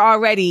 So we're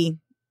already...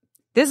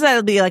 This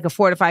will be like a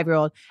 4 to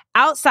 5-year-old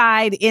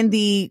outside in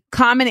the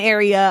common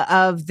area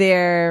of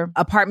their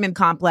apartment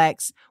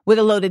complex with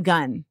a loaded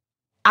gun.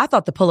 I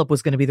thought the pull-up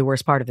was going to be the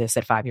worst part of this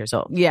at 5 years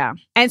old. Yeah.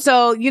 And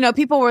so,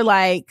 people were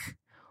like,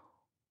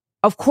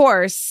 of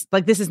course,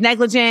 like this is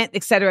negligent,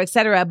 et cetera, et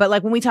cetera. But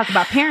like when we talk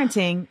about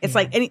parenting, it's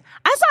like, I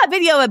saw a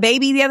video of a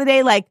baby the other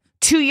day, like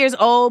 2 years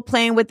old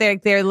playing with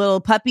their little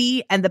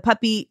puppy, and the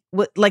puppy,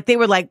 like they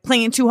were like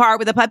playing too hard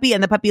with the puppy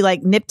and the puppy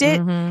like nipped it.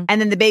 And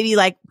then the baby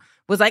like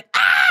was like,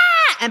 ah!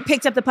 And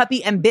picked up the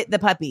puppy and bit the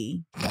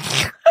puppy.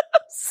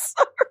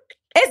 Sorry.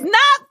 It's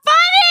not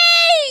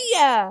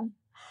funny!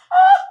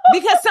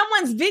 Because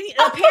someone's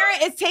a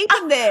parent is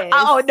taping this.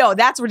 Oh, no,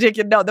 that's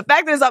ridiculous. No, the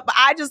fact that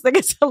I just think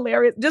it's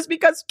hilarious. Just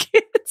because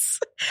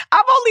kids,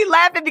 I'm only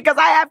laughing because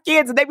I have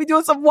kids and they be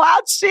doing some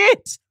wild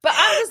shit. But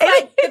I'm just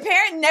like, the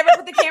parent never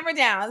put the camera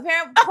down. The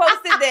parent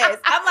posted this.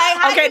 I'm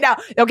like,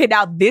 okay,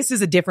 now this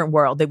is a different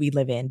world that we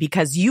live in,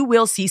 because you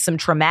will see some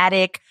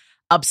traumatic,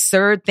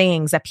 absurd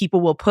things that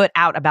people will put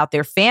out about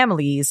their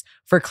families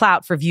for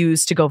clout, for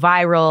views, to go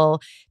viral,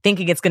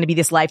 thinking it's going to be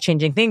this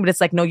life-changing thing. But it's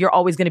like, no, you're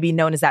always going to be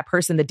known as that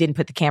person that didn't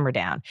put the camera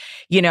down,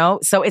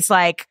 So it's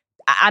like,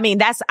 I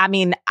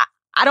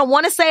don't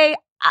want to say,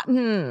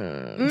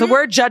 the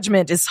word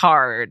judgment is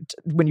hard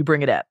when you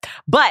bring it up.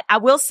 But I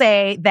will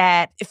say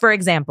that, for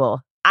example,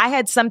 I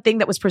had something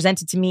that was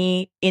presented to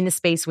me in the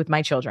space with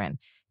my children,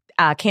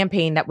 a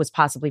campaign that was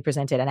possibly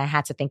presented, and I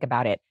had to think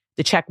about it.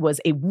 The check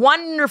was a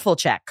wonderful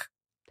check.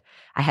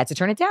 I had to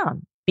turn it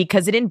down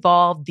because it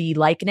involved the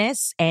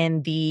likeness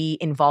and the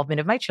involvement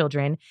of my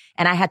children.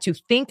 And I had to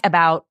think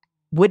about,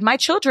 would my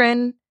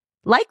children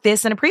like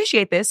this and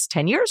appreciate this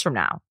 10 years from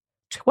now,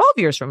 12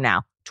 years from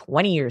now,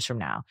 20 years from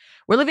now?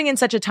 We're living in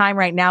such a time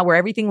right now where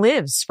everything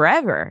lives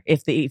forever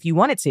if you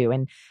want it to.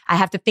 And I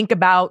have to think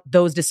about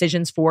those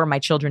decisions for my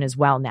children as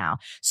well now.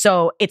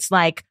 So it's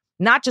like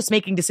not just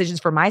making decisions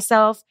for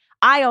myself.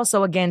 I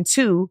also, again,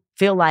 too,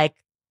 feel like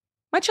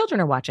my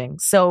children are watching.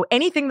 So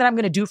anything that I'm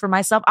going to do for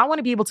myself, I want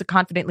to be able to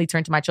confidently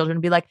turn to my children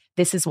and be like,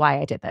 this is why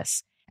I did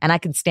this. And I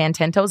can stand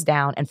 10 toes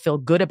down and feel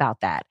good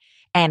about that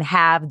and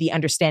have the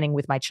understanding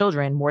with my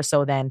children more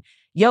so than,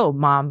 yo,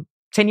 mom,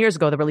 10 years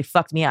ago, that really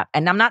fucked me up.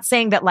 And I'm not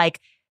saying that like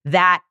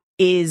that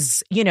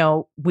is,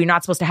 we're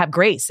not supposed to have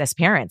grace as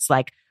parents.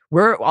 Like,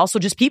 we're also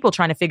just people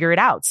trying to figure it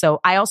out. So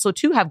I also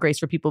too have grace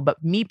for people.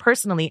 But me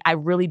personally, I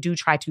really do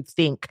try to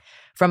think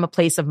from a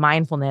place of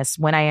mindfulness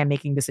when I am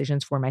making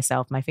decisions for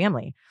myself, my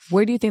family.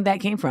 Where do you think that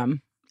came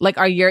from? Like,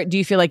 do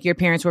you feel like your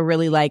parents were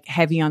really like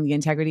heavy on the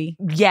integrity?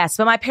 Yes,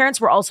 but my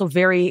parents were also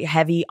very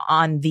heavy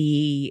on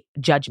the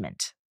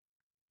judgment.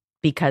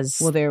 Because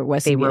they're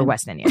West Indian. Were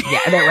West Indian. Yeah,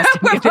 they're West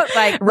Indian.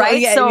 Like,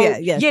 right? Yeah, so,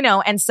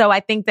 yeah. And so I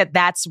think that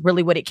that's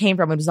really what it came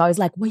from. It was always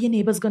like, what your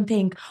neighbor's going to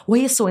think? What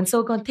your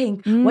so-and-so going to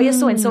think? What your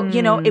so-and-so?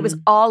 It was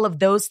all of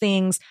those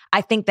things. I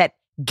think that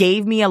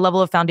gave me a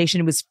level of foundation.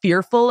 It was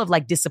fearful of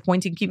like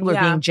disappointing people or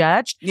being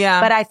judged.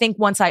 Yeah. But I think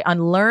once I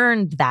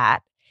unlearned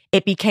that,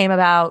 it became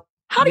about,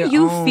 How do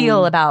you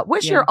feel about,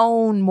 what's your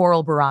own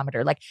moral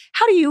barometer? Like,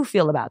 how do you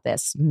feel about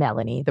this,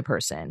 Melanie, the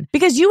person?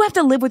 Because you have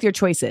to live with your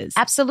choices.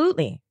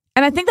 Absolutely.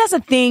 And I think that's a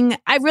thing.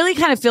 I really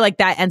kind of feel like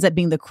that ends up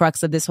being the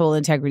crux of this whole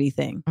integrity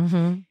thing.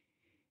 Mm-hmm.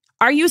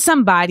 Are you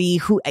somebody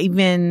who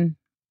even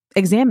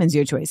examines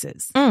your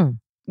choices?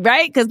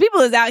 Right? Because people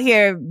is out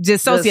here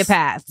just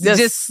sociopaths.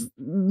 Just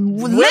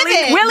willy-nilly.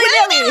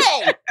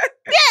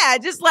 Yeah,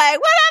 just like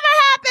whatever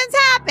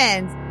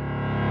happens.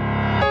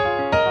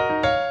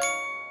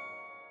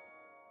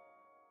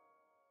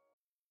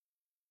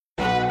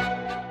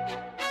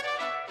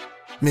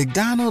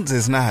 McDonald's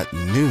is not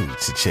new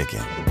to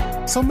chicken.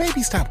 So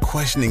maybe stop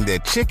questioning their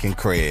chicken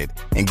cred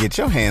and get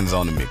your hands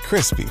on the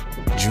McCrispy.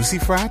 Juicy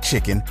fried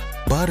chicken,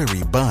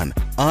 buttery bun,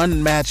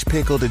 unmatched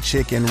pickle to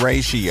chicken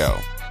ratio.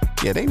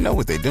 Yeah, they know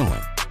what they're doing.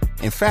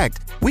 In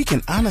fact, we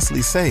can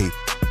honestly say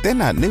they're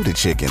not new to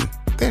chicken.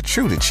 They're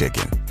true to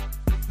chicken.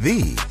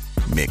 The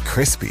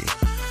McCrispy.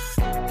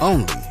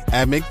 Only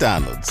at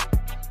McDonald's.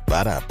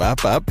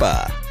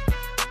 Ba-da-ba-ba-ba.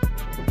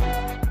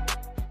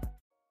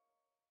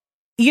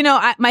 You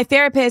know, my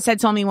therapist had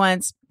told me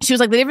once, she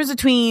was like, the difference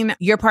between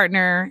your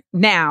partner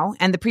now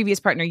and the previous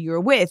partner you were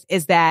with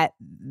is that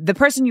the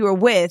person you're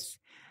with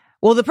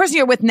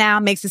now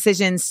makes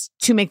decisions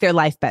to make their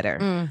life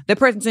better. The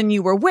person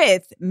you were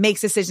with makes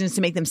decisions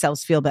to make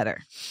themselves feel better.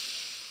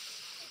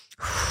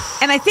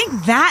 And I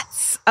think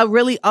that's a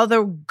really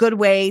other good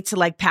way to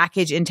like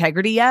package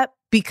integrity up,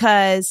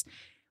 because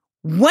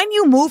when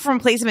you move from a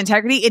place of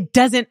integrity, it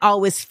doesn't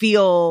always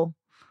feel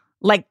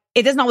like,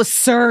 it doesn't always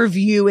serve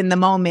you in the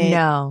moment.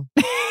 No.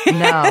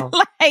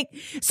 Like,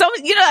 so,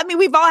 you know, I mean,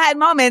 we've all had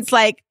moments,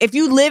 like, if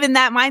you live in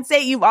that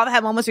mindset, you've all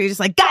had moments where you're just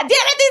like, God damn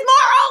it, these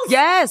morals!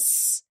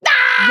 Yes.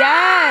 Ah!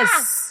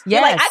 Yes.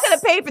 You're like, I could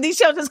have paid for these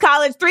children's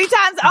college 3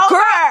 times over.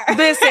 Girl,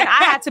 listen,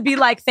 I had to be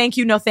like, thank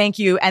you, no thank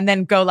you. And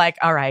then go like,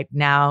 all right,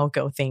 now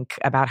go think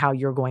about how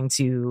you're going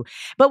to.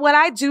 But what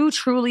I do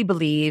truly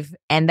believe,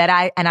 and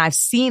I've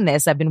seen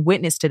this, I've been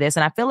witness to this,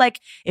 and I feel like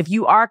if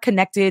you are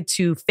connected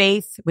to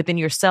faith within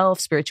yourself,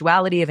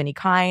 spirituality of any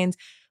kind,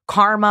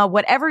 karma,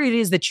 whatever it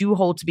is that you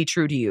hold to be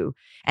true to you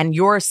and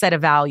your set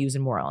of values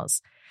and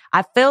morals,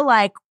 I feel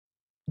like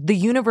the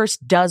universe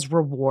does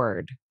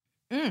reward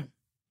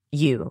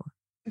you.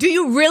 Do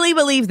you really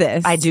believe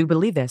this? I do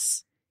believe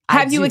this.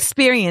 Have you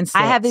experienced it?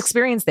 I have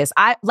experienced this.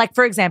 Like,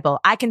 for example,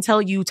 I can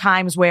tell you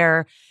times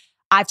where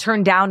I've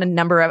turned down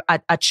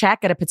a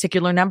check at a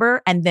particular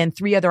number, and then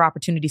 3 other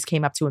opportunities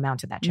came up to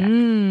amount to that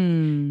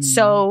check.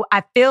 So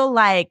I feel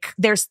like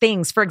there's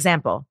things, for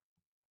example,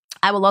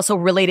 I will also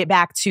relate it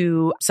back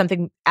to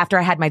something after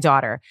I had my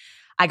daughter.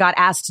 I got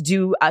asked to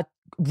do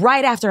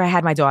right after I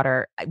had my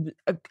daughter,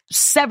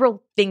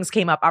 several things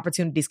came up,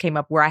 opportunities came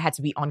up where I had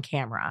to be on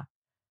camera.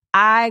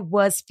 I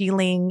was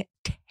feeling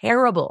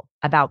terrible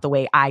about the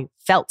way I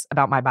felt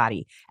about my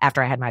body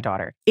after I had my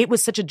daughter. It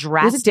was such a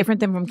drastic... Was it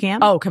different than from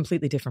Cam? Oh,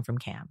 completely different from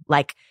Cam.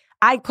 Like,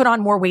 I put on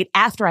more weight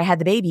after I had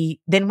the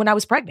baby than when I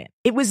was pregnant.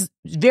 It was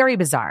very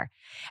bizarre.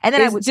 And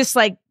then I was just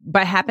like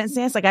by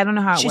happenstance. Like, I don't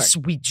know how it works. I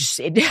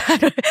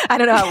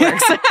don't know how it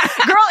works.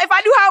 Girl, if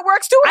I knew how it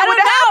works too, I don't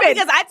know,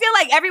 because I feel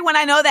like everyone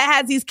I know that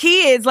has these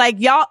kids, like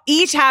y'all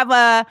each have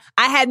I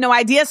had no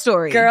idea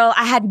story. Girl,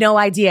 I had no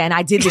idea, and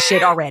I did the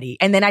shit already,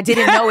 and then I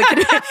didn't know it could,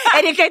 and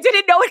I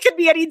didn't know it could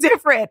be any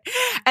different.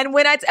 And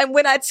when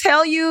I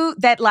tell you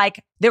that,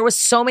 like, there was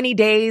so many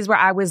days where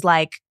I was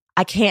like,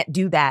 I can't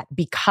do that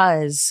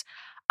because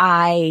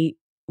I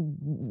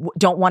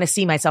don't want to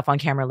see myself on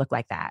camera look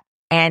like that.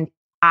 And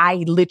I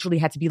literally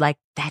had to be like,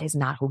 that is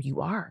not who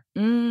you are.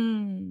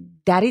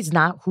 That is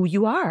not who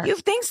you are. You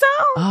think so?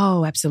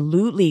 Oh,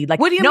 absolutely. Like,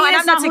 what do you mean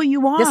that's not who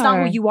you are? That's not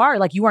who you are.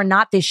 Like, you are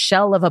not this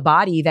shell of a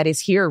body that is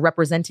here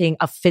representing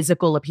a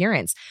physical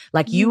appearance.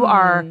 Like, you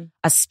are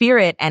a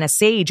spirit and a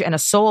sage and a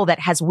soul that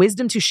has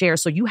wisdom to share.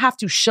 So you have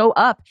to show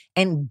up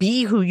and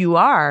be who you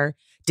are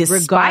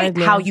despite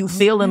how you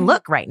feel and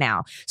look right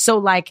now. So,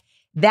 like,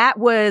 that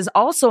was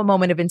also a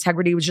moment of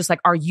integrity. It was just like,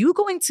 are you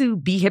going to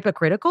be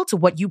hypocritical to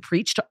what you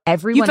preach to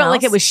everyone else? You felt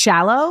like it was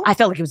shallow? I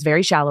felt like it was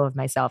very shallow of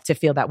myself to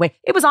feel that way.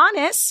 It was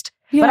honest,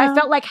 but I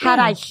felt like had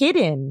I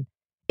hidden,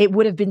 it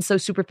would have been so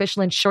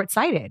superficial and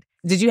short-sighted.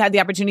 Did you have the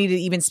opportunity to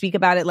even speak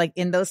about it, like,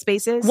 in those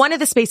spaces? One of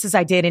the spaces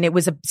I did, and it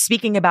was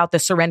speaking about the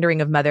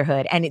surrendering of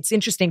motherhood. And it's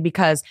interesting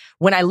because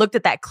when I looked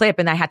at that clip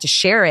and I had to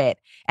share it,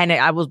 and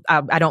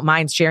I don't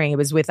mind sharing, it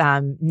was with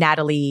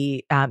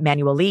Natalie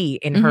Manuel Lee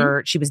in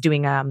her, she was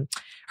doing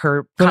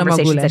her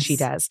conversations that she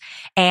does.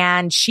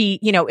 And she,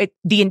 you know,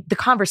 the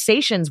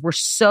conversations were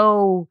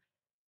so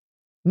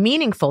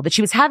meaningful that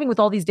she was having with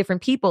all these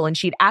different people. And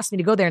she'd asked me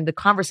to go there, and the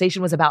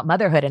conversation was about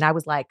motherhood. And I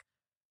was like,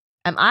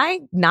 am I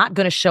not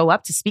going to show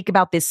up to speak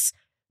about this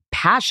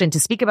passion, to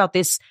speak about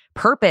this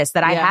purpose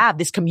that I have,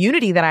 this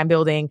community that I'm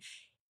building,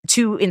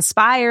 to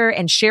inspire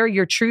and share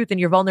your truth and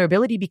your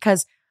vulnerability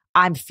because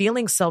I'm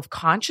feeling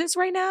self-conscious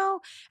right now?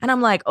 And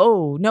I'm like,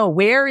 oh no,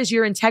 where is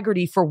your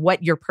integrity for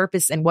what your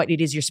purpose and what it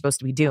is you're supposed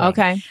to be doing?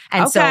 Okay.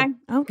 And so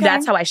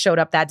that's how I showed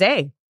up that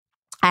day.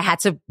 I had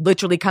to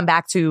literally come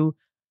back to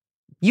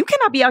You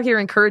cannot be out here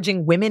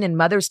encouraging women and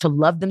mothers to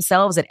love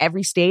themselves at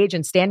every stage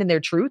and stand in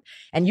their truth.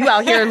 And you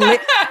out here,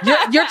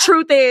 your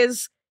truth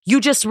is you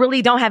just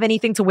really don't have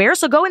anything to wear.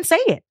 So go and say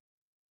it.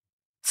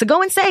 So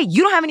go and say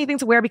you don't have anything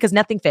to wear because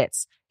nothing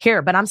fits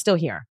here, but I'm still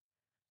here.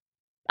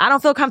 I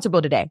don't feel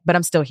comfortable today, but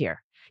I'm still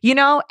here. You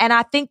know, and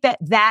I think that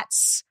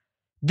that's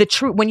the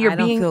truth when you're I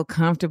don't feel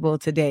comfortable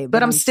today,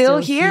 but I'm still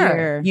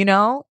here, you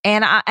know,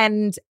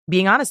 and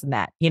being honest in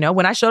that, you know,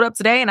 when I showed up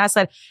today and I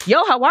said,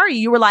 yo, how are you?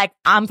 You were like,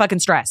 I'm fucking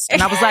stressed.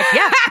 And I was like,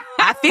 yeah,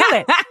 I feel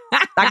it.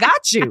 I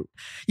got you,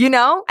 you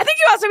know? I think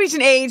you also reach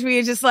an age where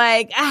you're just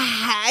like,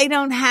 I'm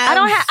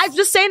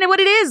just saying it what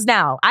it is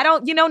now. I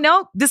don't, you know,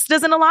 no, this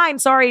doesn't align.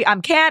 Sorry,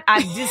 I'm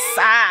just,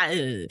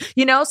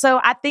 you know? So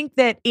I think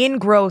that in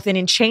growth and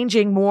in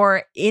changing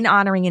more, in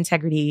honoring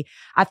integrity,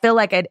 I feel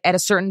like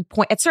at certain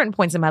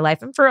points in my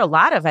life, and for a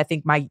lot of, I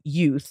think, my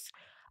youth,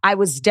 I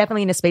was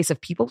definitely in a space of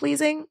people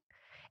pleasing.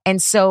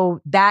 And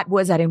so that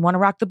was, I didn't want to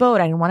rock the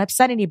boat. I didn't want to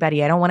upset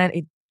anybody. I don't want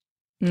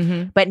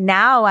to, but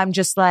now I'm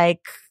just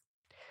like,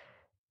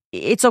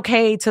 it's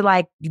okay to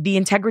like, the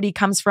integrity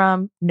comes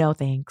from no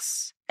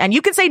thanks. And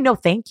you can say no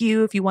thank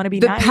you if you want to be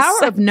nice. The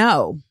power of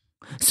no.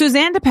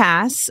 Suzanne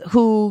DePass,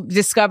 who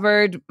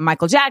discovered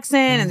Michael Jackson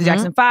and the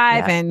Jackson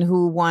 5 and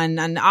who won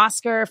an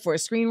Oscar for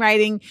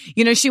screenwriting,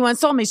 you know, she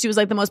once told me, she was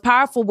like, the most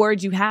powerful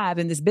word you have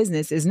in this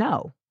business is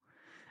no.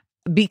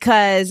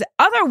 Because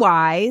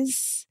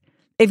otherwise,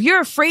 if you're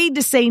afraid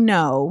to say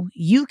no,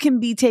 you can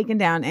be taken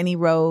down any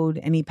road,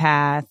 any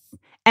path,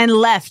 and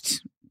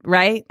left,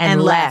 right?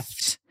 And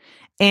left.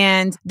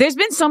 And there's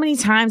been so many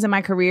times in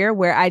my career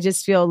where I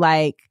just feel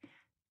like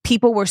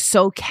people were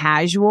so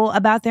casual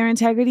about their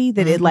integrity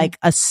that it like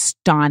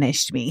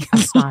astonished me.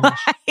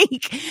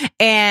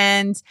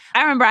 And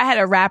I remember I had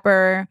a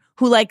rapper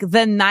who like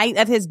the night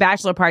of his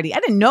bachelor party, I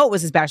didn't know it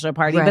was his bachelor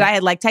party, but I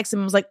had like texted him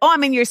and was like, oh,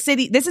 I'm in your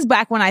city. This is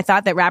back when I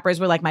thought that rappers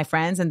were like my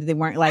friends and they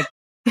weren't like,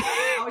 like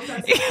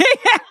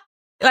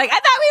I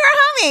thought we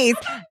were homies.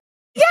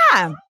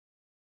 Yeah.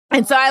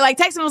 And so I like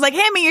texted him and was like,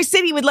 hey, I'm in your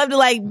city. Would love to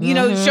like, you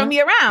know, show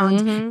me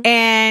around.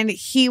 And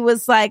he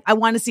was like, I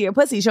want to see your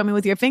pussy. Show me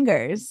with your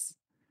fingers.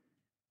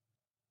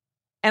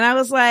 And I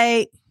was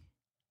like,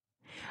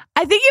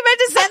 I think you meant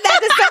to send that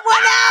to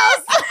someone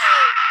else.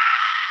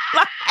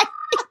 Like,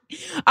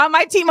 on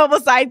my T-Mobile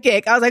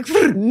sidekick. I was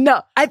like, no,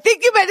 I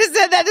think you meant to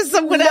send that to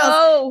someone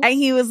else. And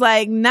he was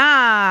like,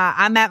 nah,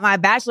 I'm at my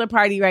bachelor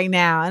party right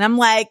now. And I'm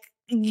like,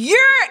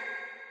 you're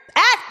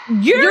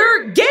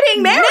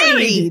getting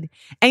married.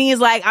 And he's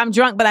like, I'm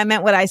drunk, but I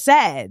meant what I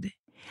said.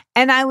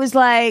 And I was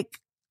like,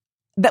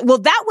 that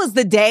was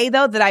the day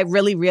though that I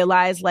really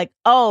realized like,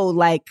 oh,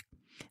 like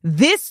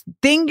this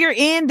thing you're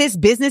in, this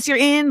business you're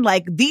in,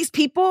 like these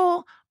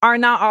people are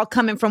not all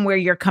coming from where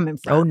you're coming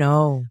from. Oh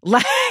no.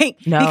 Like,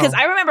 no. Because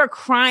I remember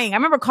crying. I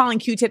remember calling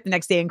Q-Tip the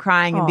next day and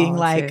crying and being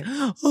like,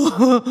 so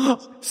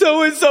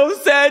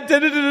sad. Da,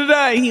 da, da, da,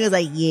 da. And he was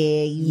like,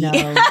 yeah, you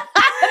know.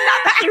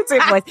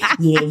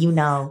 Yeah, you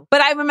know.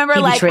 But I remember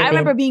I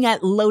remember being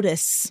at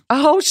Lotus.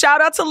 Oh, shout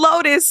out to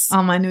Lotus.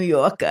 On my New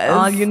Yorkers.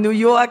 On your New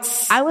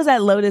Yorks. I was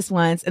at Lotus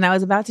once and I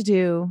was about to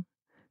do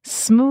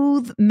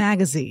Smooth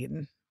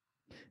Magazine.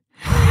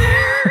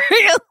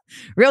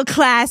 real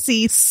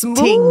classy Smooth.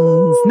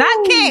 Tings.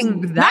 Not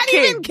king. Not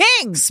even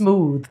king.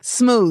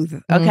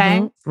 Smooth.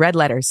 Okay. Red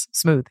letters.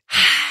 Smooth.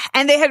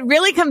 And they had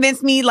really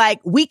convinced me like,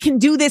 we can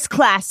do this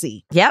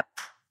classy. Yep.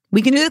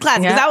 We can do the class.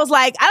 Because I was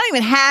like, I don't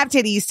even have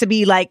titties to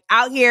be like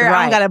out here.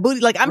 I don't got a booty.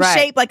 Like I'm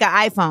shaped like an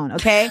iPhone.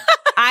 Okay.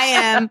 I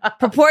am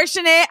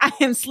proportionate. I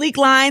am sleek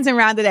lines and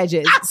rounded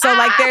edges. So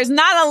like there's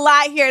not a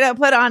lot here to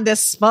put on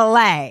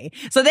display.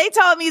 So they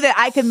told me that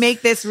I could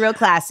make this real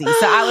classy.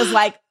 So I was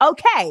like,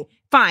 okay,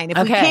 fine. If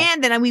we can,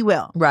 then we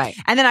will. Right.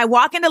 And then I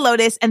walk into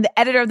Lotus and the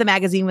editor of the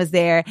magazine was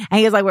there and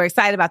he was like, we're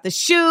excited about the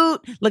shoot.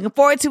 Looking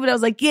forward to it. I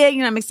was like, yeah,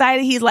 you know, I'm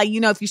excited. He's like, you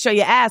know, if you show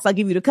your ass, I'll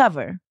give you the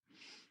cover.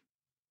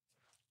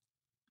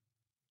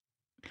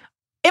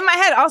 In my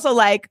head, also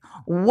like,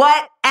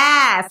 what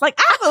ass? Like,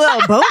 I'm a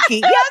little bulky.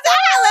 You know what I'm saying?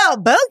 I'm a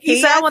little bulky. He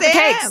said, I want the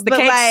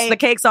cakes. The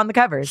cakes on the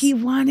covers. He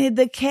wanted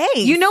the cakes.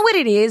 You know what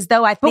it is,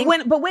 though? I think.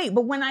 But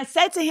when I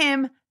said to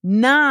him,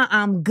 nah,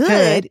 I'm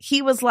good,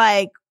 he was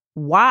like,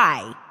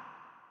 why?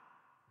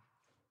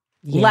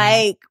 Yeah.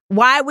 Like,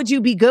 why would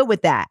you be good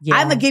with that? Yeah.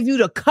 I'm gonna give you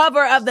the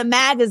cover of the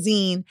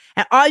magazine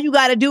and all you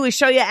gotta do is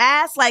show your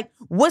ass. Like,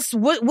 what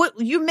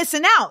you're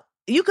missing out.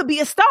 You could be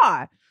a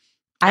star.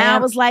 I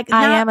was like,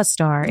 I am a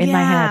star in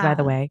my head, by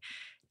the way.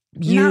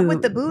 Not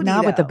with the booty.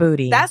 Not with the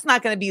booty. That's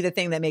not going to be the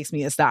thing that makes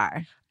me a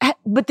star.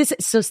 But this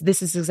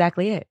is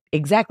exactly it.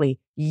 Exactly.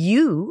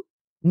 You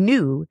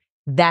knew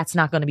that's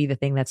not going to be the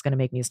thing that's going to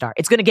make me a star.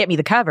 It's going to get me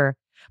the cover,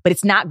 but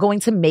it's not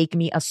going to make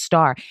me a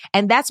star.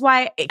 And that's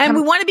why. And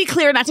we want to be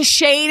clear not to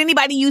shade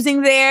anybody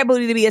using their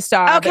booty to be a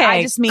star. Okay.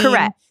 I just mean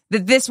correct.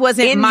 that this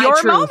wasn't in my your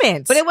truth.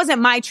 moments. But it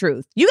wasn't my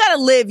truth. You got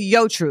to live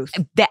your truth.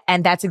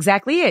 And that's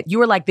exactly it. You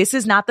were like, this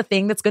is not the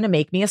thing that's going to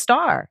make me a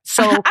star.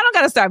 So I don't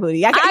got a star booty.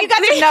 You got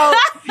to know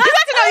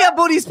your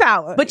booty's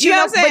power. But you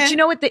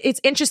know what?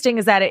 It's interesting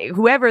is that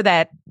whoever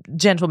that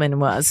gentleman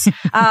was,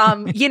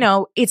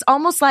 it's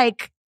almost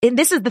like, and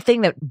this is the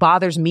thing that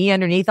bothers me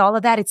underneath all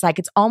of that.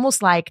 It's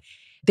almost like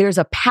there's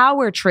a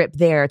power trip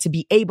there to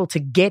be able to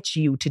get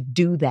you to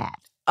do that.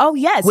 Oh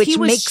yes, which he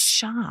was makes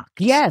shocked.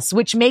 Yes,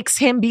 which makes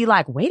him be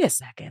like, wait a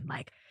second,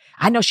 like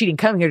I know she didn't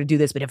come here to do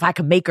this, but if I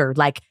can make her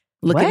like,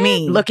 look at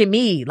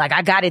me, like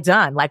I got it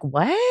done. Like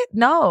what?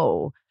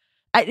 No,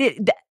 back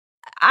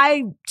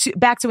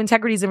to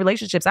integrities in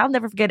relationships. I'll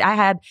never forget. I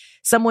had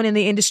someone in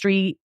the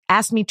industry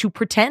ask me to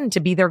pretend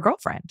to be their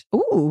girlfriend.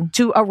 Ooh,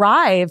 to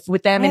arrive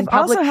with them in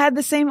public. Also had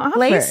the same offer.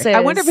 Places. I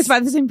wonder if it's by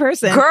the same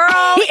person. Girl,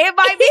 it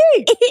might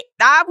be.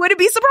 I wouldn't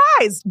be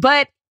surprised,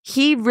 but.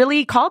 He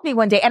really called me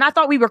one day and I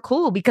thought we were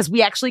cool because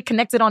we actually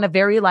connected on a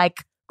very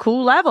like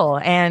cool level.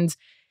 And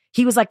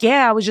he was like,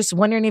 yeah, I was just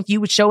wondering if you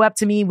would show up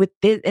to me with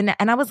this. And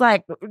I was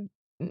like,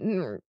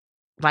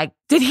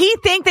 did he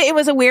think that it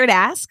was a weird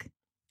ask?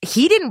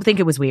 He didn't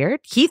think it was weird.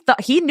 He thought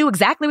he knew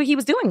exactly what he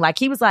was doing. Like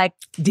he was like,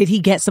 did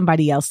he get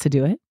somebody else to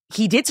do it?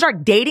 He did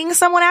start dating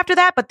someone after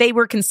that, but they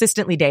were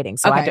consistently dating.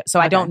 So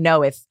I don't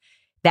know if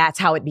that's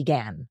how it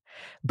began,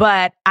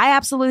 but I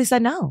absolutely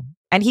said no.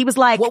 And he was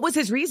like, what was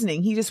his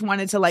reasoning? He just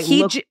wanted to look.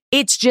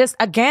 It's just,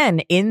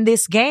 again, in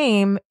this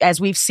game, as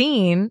we've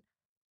seen,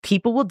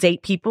 people will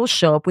date people,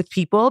 show up with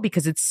people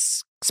because it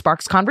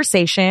sparks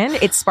conversation.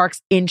 It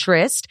sparks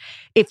interest.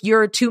 If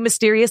you're too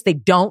mysterious, they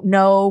don't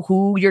know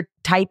who your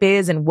type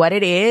is and what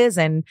it is.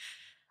 And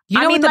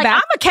I'm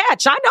a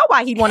catch. I know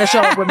why he'd want to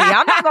show up with me.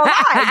 I'm not going to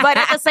lie. But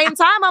at the same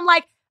time, I'm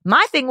like,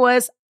 my thing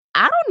was,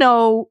 I don't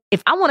know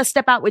if I want to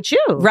step out with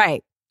you.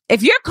 Right.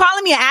 If you're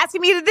calling me and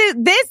asking me to do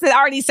this, it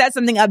already says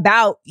something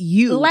about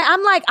you.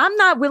 I'm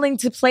not willing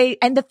to play.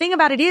 And the thing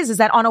about it is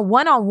that on a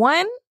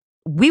one-on-one,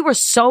 we were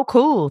so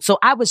cool. So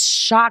I was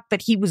shocked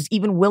that he was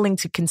even willing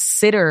to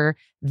consider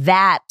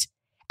that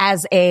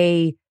as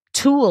a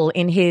tool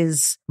in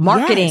his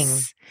marketing.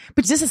 Yes.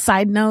 But just a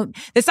side note,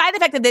 the side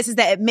effect of this is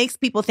that it makes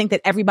people think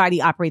that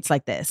everybody operates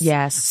like this.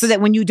 Yes. So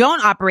that when you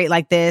don't operate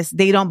like this,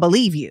 they don't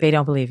believe you. They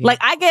don't believe you. Like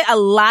I get a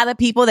lot of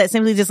people that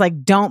simply just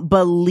don't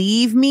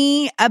believe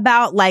me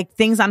about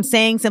things I'm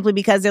saying simply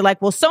because they're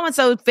like, well,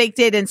 so-and-so faked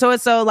it and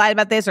so-and-so lied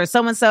about this or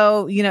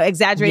so-and-so,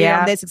 exaggerated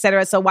on this,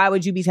 etc. So why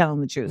would you be telling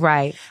the truth?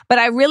 Right. But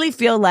I really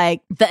feel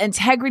like the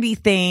integrity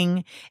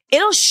thing,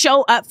 it'll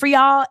show up for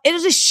y'all.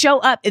 It'll just show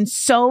up in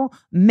so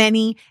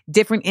many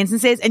different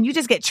instances and you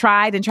just get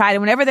tried and tried.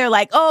 And whenever they're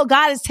like, oh,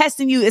 God is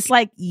testing you. It's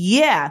like,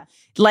 yeah,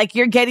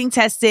 you're getting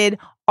tested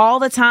all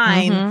the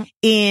time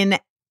in,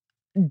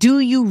 do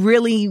you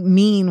really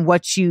mean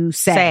what you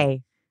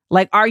say?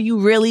 Are you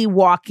really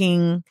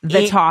walking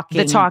the talking?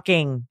 The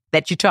talking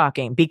that you're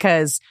talking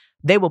because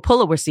they will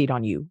pull a receipt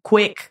on you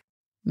quick.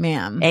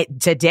 Ma'am.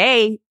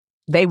 Today,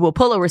 they will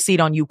pull a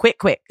receipt on you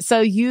quick. So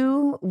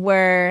you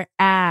were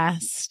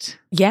asked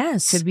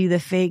to be the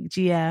fake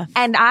GF.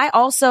 And I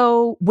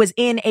also was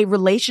in a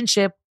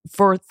relationship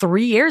for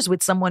 3 years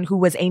with someone who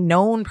was a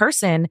known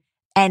person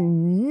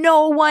and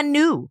no one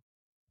knew.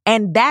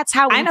 And that's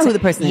how I know who the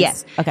person is.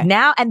 Yes. Okay.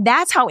 Now, and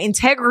that's how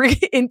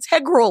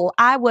integral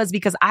I was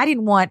because I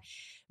didn't want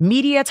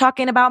media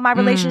talking about my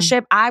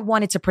relationship. I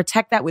wanted to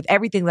protect that with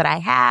everything that I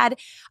had.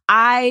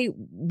 I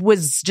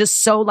was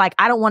just so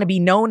I don't want to be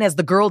known as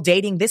the girl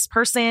dating this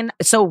person.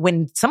 So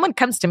when someone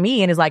comes to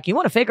me and is like, you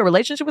want to fake a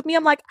relationship with me?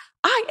 I'm like,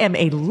 I am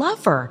a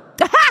lover.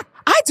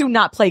 I do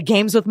not play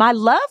games with my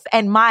love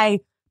and my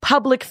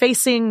public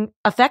facing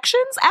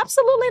affections.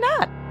 Absolutely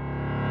not.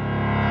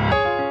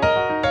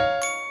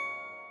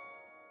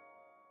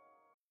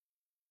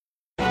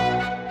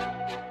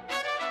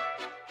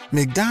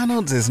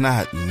 McDonald's is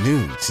not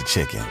new to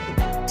chicken.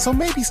 So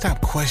maybe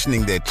stop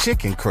questioning their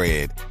chicken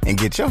cred and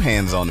get your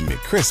hands on the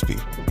McCrispy.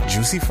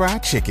 Juicy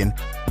fried chicken,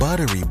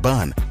 buttery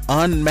bun,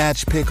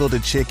 unmatched pickle to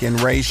chicken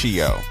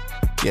ratio.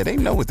 Yeah, they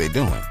know what they're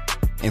doing.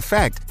 In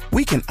fact,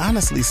 we can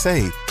honestly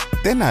say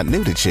they're not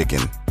new to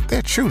chicken.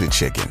 They're true to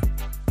chicken.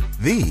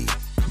 The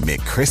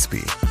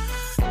McCrispy.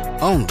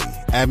 Only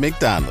at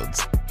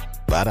McDonald's.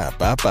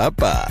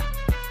 Ba-da-ba-ba-ba.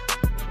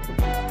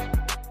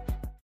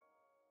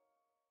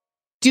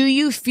 Do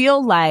you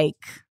feel like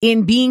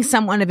in being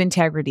someone of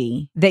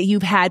integrity that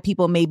you've had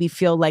people maybe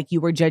feel like you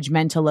were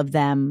judgmental of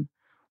them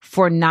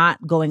for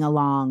not going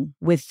along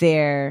with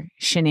their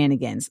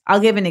shenanigans? I'll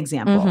give an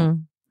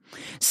example.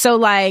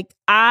 So I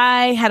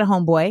had a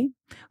homeboy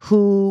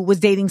who was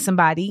dating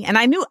somebody and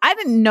I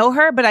didn't know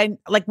her, but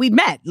we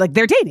met,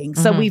 they're dating.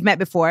 So we've met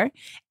before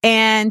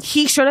and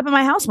he showed up at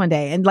my house one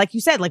day. And like you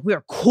said, we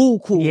were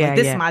cool. Yeah,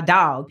 this is my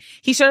dog.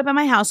 He showed up at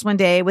my house one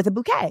day with a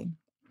bouquet.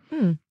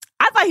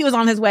 I thought he was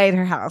on his way to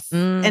her house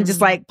and just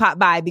popped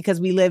by because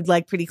we lived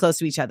pretty close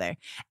to each other.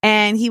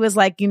 And he was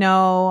like,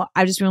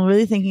 I've just been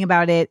really thinking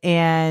about it.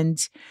 And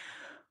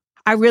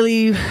I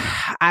really,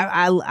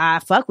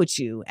 I fuck with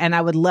you. And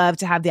I would love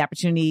to have the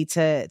opportunity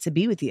to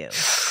be with you.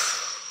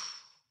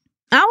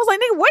 And I was like,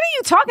 nigga, what are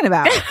you talking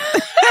about?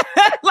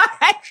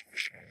 Like,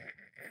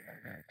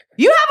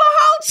 you have a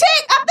whole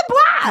chick up the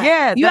block.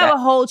 Yeah. You have a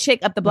whole chick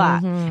up the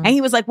block. Mhm. And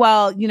he was like,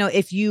 well, you know,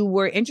 if you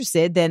were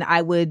interested, then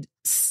I would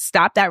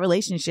stop that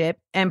relationship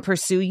and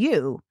pursue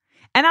you.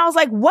 And I was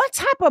like, what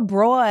type of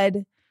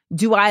broad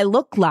do I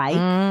look like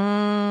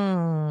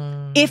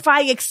if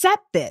I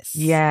accept this?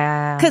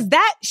 Yeah. Because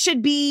that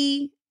should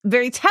be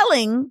very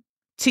telling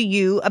to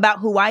you about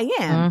who I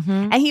am.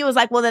 Mhm. And he was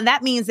like, well, then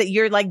that means that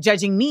you're like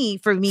judging me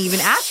for me even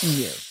asking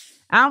you.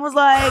 I was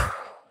like,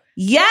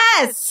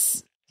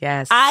 yes,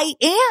 Yes. I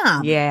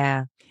am.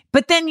 Yeah.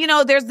 But then, you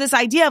know, there's this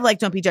idea of like,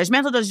 don't be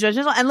judgmental, don't be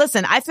judgmental. And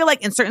listen, I feel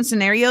like in certain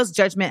scenarios,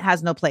 judgment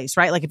has no place,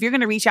 right? Like if you're going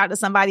to reach out to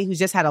somebody who's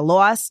just had a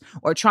loss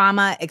or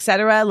trauma,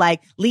 etc.,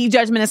 like leave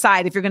judgment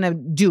aside if you're going to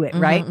do it,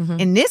 right?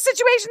 In this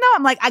situation though,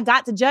 I'm like, I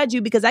got to judge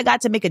you because I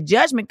got to make a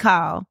judgment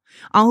call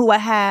on who I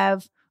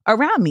have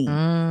around me.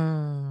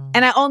 And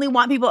I only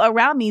want people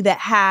around me that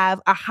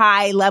have a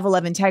high level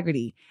of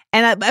integrity.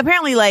 And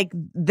apparently like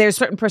there's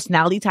certain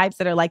personality types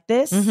that are like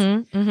this,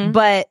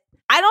 but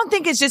I don't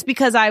think it's just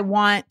because I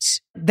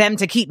want them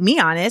to keep me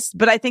honest,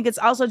 but I think it's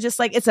also just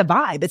like, it's a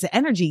vibe. It's an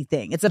energy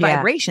thing. It's a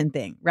vibration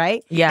thing,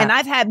 right? Yeah. And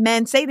I've had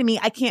men say to me,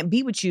 I can't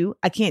be with you.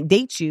 I can't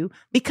date you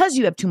because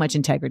you have too much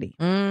integrity.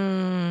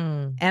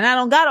 And I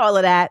don't got all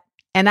of that.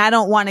 And I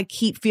don't want to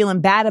keep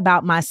feeling bad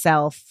about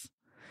myself.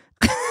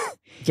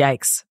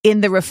 Yikes.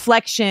 In the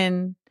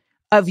reflection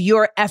of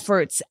your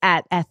efforts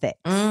at ethics.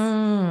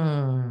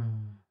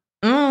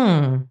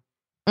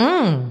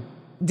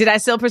 Did I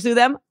still pursue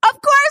them? Of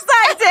course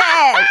I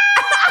did.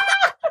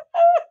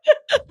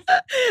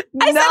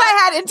 I said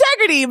I had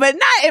integrity, but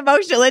not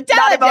emotional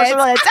intelligence.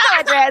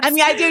 I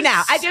mean, I do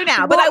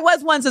now. But I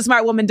was once a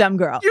smart woman, dumb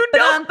girl. You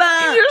know,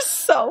 you're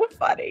so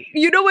funny.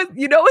 You know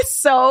what's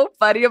so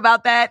funny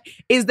about that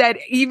is that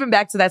even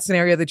back to that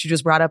scenario that you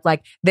just brought up,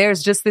 like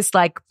there's just this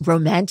like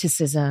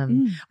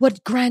romanticism.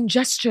 What grand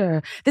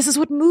gesture. This is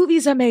what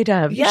movies are made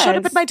of. You showed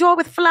up at my door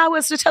with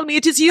flowers to tell me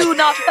it is you,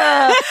 not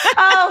her.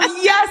 Oh,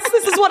 yes,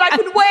 this is what I've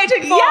been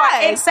waiting for.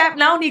 Yes. Except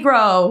now,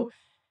 Negro,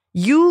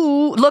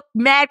 you look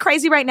mad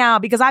crazy right now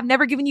because I've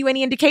never given you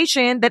any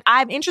indication that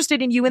I'm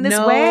interested in you in this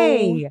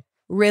way.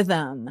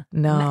 Rhythm.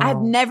 No.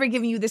 I've never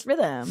given you this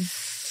rhythm.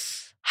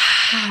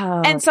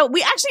 And so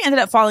we actually ended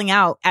up falling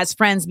out as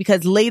friends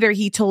because later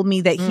he told me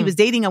that he was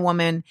dating a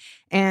woman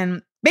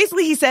and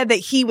basically he said that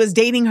he was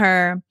dating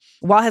her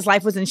while his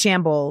life was in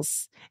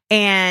shambles.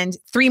 And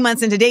 3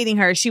 months into dating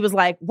her, she was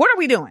like, what are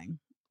we doing?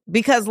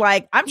 Because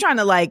like, I'm trying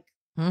to like,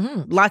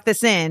 lock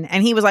this in.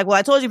 And he was like, well,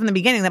 I told you from the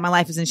beginning that my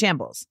life is in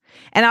shambles.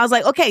 And I was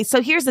like, okay,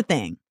 so here's the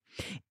thing.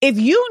 If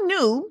you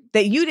knew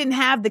that you didn't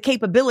have the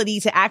capability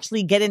to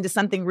actually get into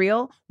something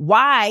real,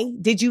 why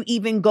did you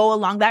even go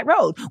along that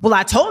road? Well,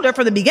 I told her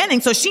from the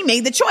beginning, so she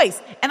made the choice.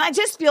 And I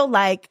just feel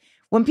like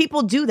when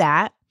people do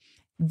that,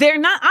 they're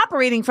not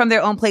operating from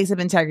their own place of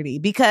integrity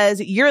because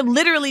you're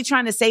literally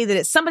trying to say that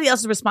it's somebody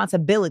else's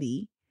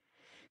responsibility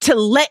to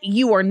let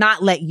you or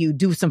not let you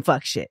do some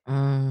fuck shit.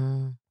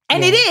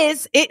 And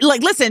it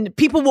like, listen,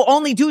 people will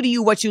only do to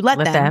you what you let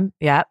them.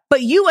 Yeah.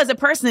 But you as a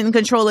person in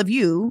control of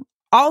you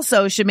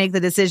also should make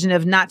the decision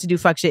of not to do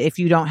fuck shit if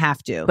you don't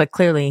have to. But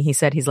clearly he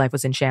said his life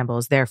was in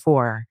shambles.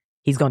 Therefore,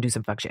 he's going to do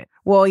some fuck shit.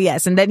 Well,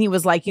 yes. And then he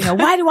was like, you know,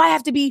 why do I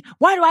have to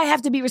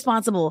be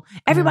responsible?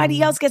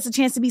 Everybody else gets a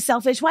chance to be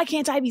selfish. Why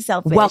can't I be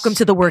selfish? Welcome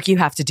to the work you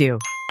have to do.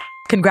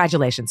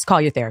 Congratulations. Call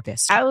your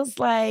therapist. I was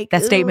like,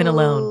 that statement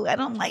alone. I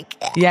don't like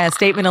it. Yeah,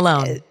 statement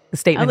alone. The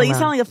statement I was like, alone. you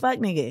sound like a fuck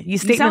nigga. You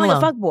sound like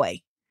a fuck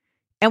boy.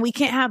 And we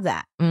can't have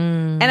that.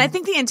 And I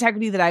think the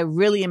integrity that I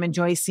really am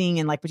enjoy seeing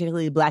in like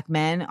particularly black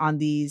men on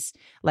these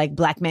like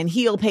black men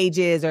heal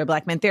pages or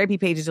black men therapy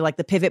pages or like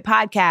the Pivot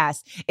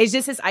podcast is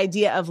just this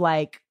idea of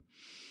like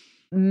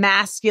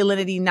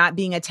masculinity not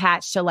being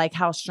attached to like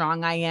how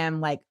strong I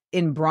am like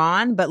in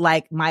brawn, but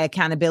like my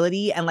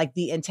accountability and like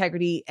the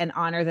integrity and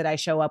honor that I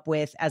show up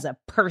with as a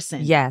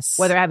person. Yes.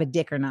 Whether I have a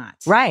dick or not.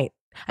 Right.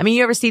 I mean,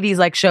 you ever see these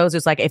like shows?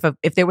 It's like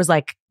if there was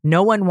like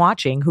no one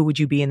watching, who would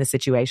you be in the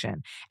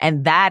situation?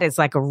 And that is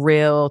like a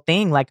real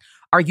thing. Like,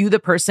 are you the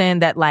person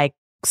that like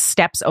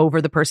steps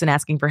over the person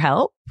asking for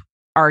help?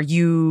 Are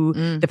you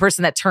the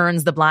person that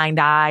turns the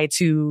blind eye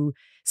to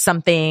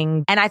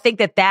something? And I think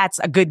that that's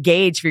a good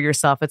gauge for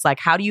yourself. It's like,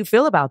 how do you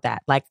feel about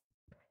that? Like,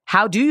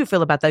 how do you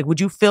feel about that? Would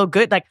you feel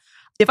good? Like,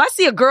 if I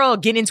see a girl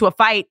get into a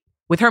fight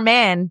with her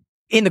man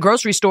in the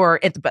grocery store,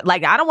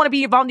 like, I don't want to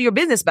be involved in your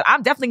business, but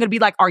I'm definitely going to be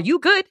like, are you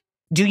good?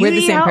 Do you We're need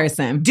the same help?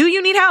 person. Do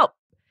you need help?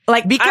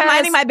 Like, because I'm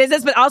minding my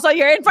business, but also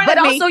you're in front of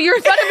me. But also you're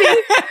in front of me,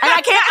 and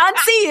I can't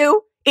unsee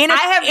you. I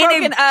have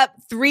broken up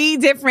 3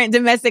 different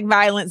domestic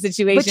violence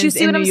situations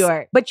in New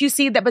York. But you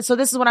see that. But so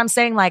this is what I'm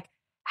saying. Like,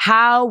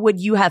 how would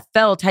you have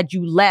felt had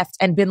you left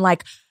and been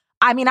like?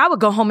 I mean, I would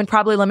go home and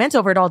probably lament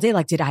over it all day.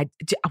 Like, did I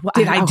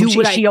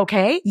do? Is she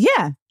okay?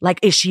 Yeah. Like,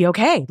 is she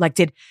okay? Like,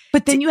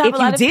 But then you have a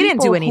lot of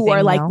people do anything, who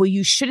are like, know? well,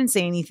 you shouldn't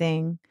say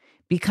anything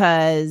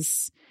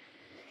because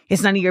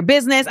it's none of your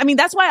business. I mean,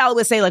 that's why I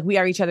always say, like, we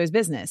are each other's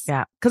business.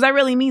 Yeah. Because I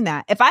really mean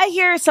that. If I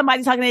hear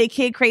somebody talking to a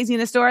kid crazy in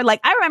the store, like,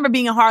 I remember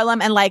being in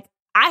Harlem and, like,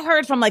 I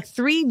heard from like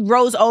 3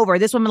 rows over,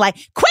 this woman like,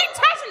 quit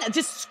touching it,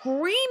 just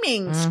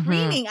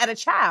screaming at a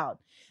child.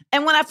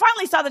 And when I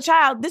finally saw the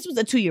child, this was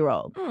a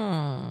 2-year-old.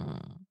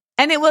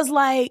 And it was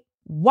like,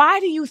 why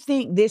do you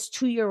think this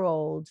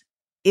 2-year-old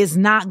is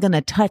not going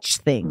to touch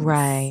things?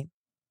 Right.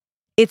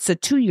 It's a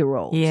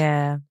 2-year-old.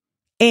 Yeah.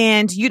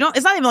 And you don't,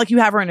 it's not even like you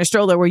have her in a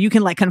stroller where you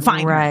can like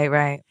confine her.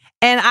 Right.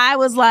 And I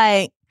was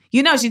like,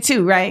 you know, she's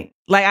 2, right?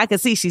 Like I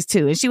could see she's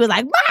 2. And she was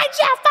like, mind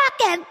your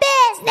fucking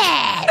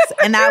business.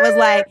 And I was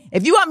like,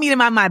 if you want me to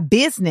mind my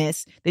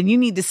business, then you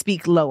need to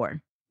speak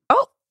lower.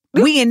 Oh,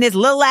 we in this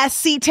little ass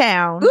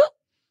C-town.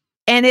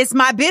 And it's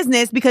my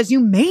business because you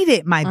made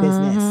it my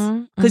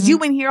business. Because you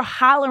in here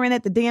hollering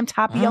at the damn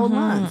top of your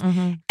lungs.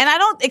 And I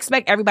don't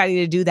expect everybody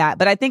to do that.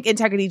 But I think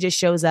integrity just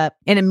shows up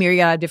in a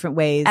myriad of different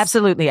ways.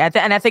 Absolutely.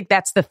 And I think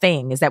that's the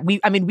thing is that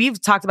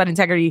we've talked about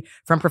integrity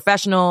from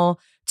professional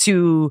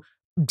to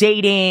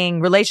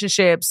dating,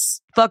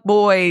 relationships, fuck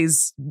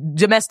boys,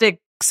 domestic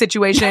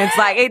situations.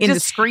 Like it In the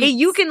just, streets.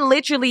 you can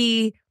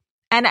literally...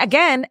 And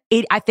again,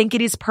 I think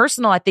it is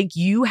personal. I think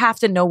you have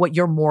to know what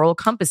your moral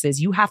compass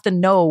is. You have to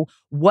know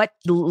what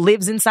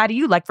lives inside of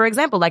you. Like, for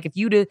example, like if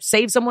you to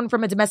save someone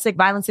from a domestic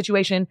violence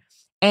situation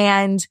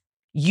and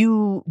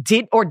you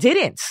did or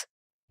didn't,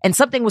 and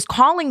something was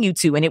calling you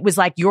to, and it was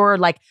like, you're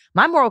like,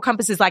 my moral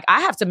compass is like,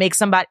 I have to make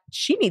somebody,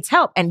 she needs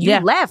help. And you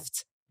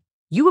left,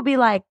 you would be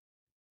like,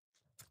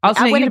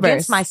 I went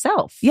against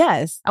myself.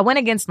 Yes. I went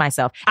against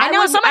myself.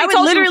 I would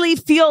literally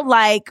feel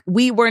like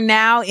we were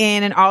now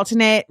in an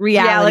alternate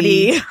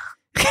reality.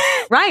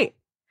 Right.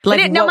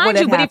 Like,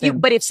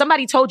 but if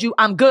somebody told you,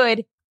 I'm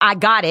good, I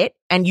got it,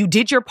 and you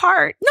did your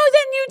part. No,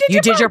 then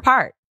you did your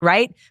part.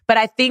 Right. But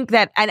I think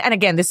that, and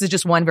again, this is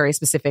just one very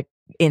specific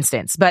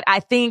instance, but I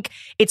think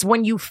it's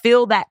when you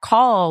feel that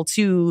call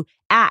to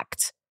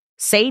act,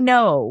 say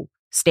no,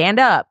 stand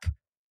up,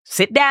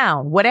 sit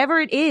down, whatever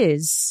it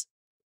is.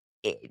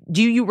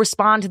 Do you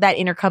respond to that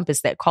inner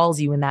compass that calls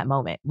you in that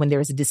moment when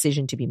there is a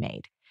decision to be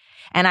made?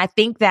 And I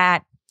think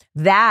that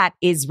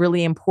is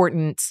really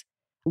important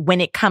when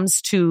it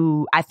comes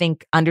to, I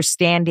think,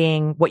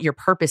 understanding what your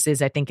purpose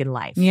is, I think, in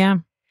life. Yeah.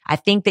 I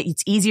think that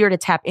it's easier to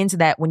tap into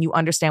that when you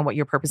understand what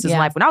your purpose is in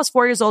life. When I was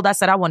 4 years old, I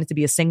said I wanted to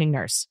be a singing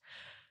nurse.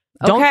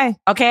 Okay.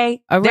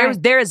 All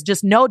right. There is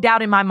just no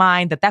doubt in my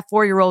mind that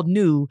 4-year-old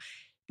knew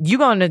you're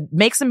going to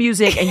make some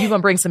music and you're going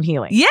to bring some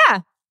healing.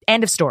 Yeah.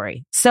 End of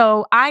story.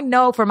 So I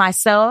know for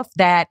myself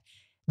that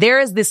there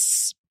is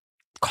this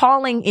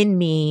calling in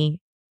me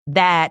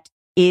that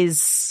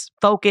is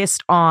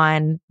focused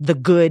on the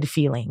good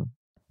feeling.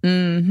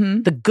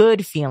 The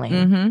good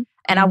feeling.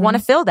 And I want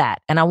to feel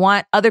that. And I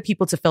want other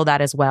people to feel that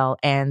as well.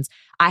 And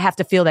I have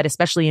to feel that,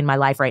 especially in my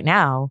life right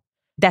now.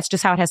 That's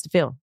just how it has to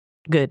feel.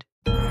 Good.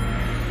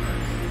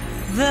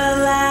 The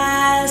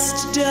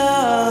last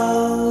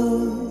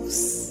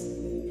dose.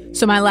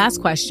 So my last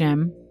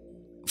question,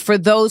 for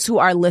those who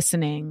are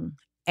listening,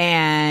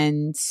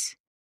 and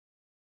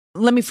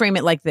let me frame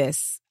it like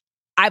this.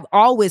 I've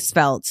always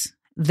felt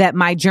that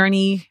my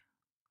journey,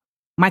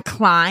 my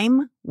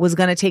climb was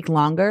going to take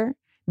longer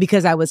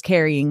because I was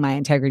carrying my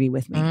integrity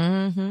with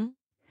me.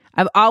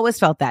 I've always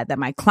felt that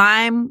my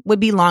climb would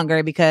be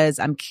longer because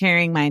I'm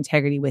carrying my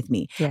integrity with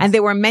me. Yes. And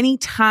there were many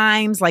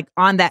times like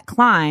on that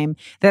climb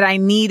that I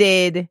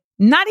needed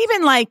not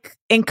even like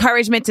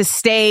encouragement to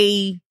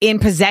stay in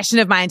possession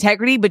of my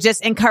integrity, but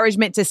just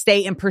encouragement to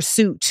stay in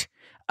pursuit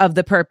of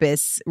the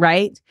purpose,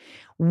 right?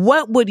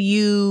 What would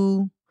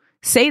you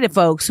say to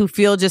folks who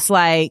feel just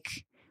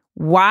like,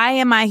 why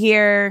am I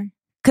here?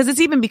 Because it's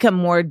even become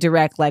more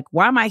direct. Like,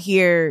 why am I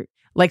here,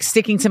 like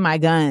sticking to my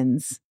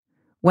guns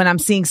when I'm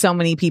seeing so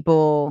many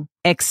people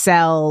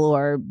excel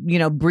or, you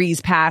know,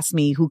 breeze past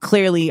me who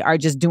clearly are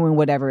just doing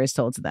whatever is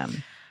told to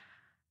them?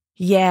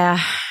 Yeah,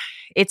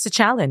 it's a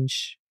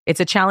challenge. It's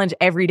a challenge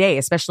every day,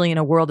 especially in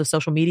a world of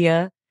social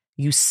media.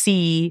 You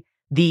see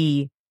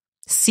the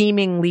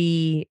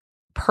seemingly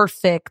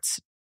perfect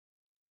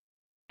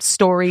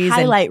stories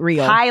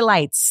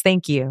highlights,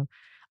 thank you,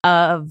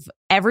 of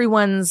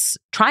everyone's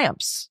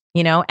triumphs,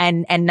 you know,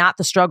 and not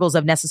the struggles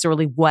of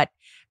necessarily what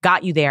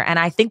got you there. And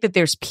I think that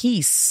there's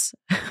peace.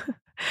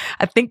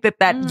 I think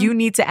that you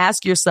need to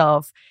ask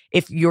yourself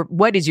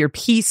what is your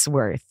peace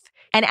worth?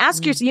 And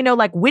ask yourself, you know,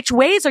 like, which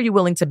ways are you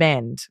willing to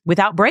bend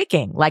without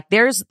breaking? Like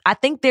I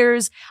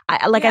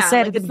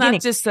said at the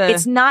beginning,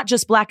 it's not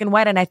just black and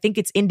white. And I think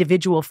it's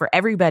individual for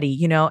everybody,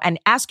 you know, and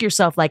ask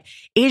yourself, like,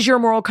 is your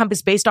moral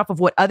compass based off of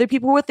what other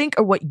people will think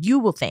or what you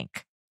will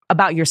think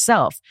about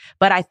yourself?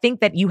 But I think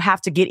that you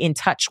have to get in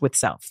touch with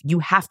self. You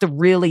have to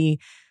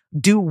really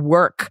do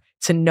work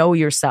to know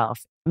yourself.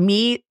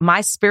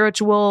 My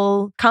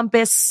spiritual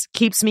compass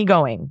keeps me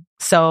going.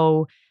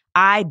 So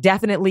I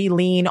definitely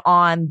lean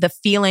on the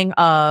feeling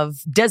of,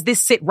 does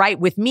this sit right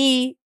with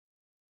me?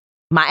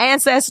 My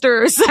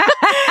ancestors,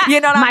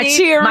 you know what I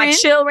mean? My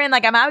children.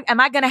 Like, am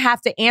I going to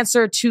have to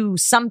answer to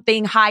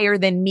something higher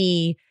than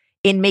me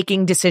in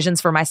making decisions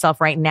for myself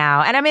right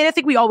now? And I mean, I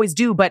think we always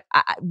do, but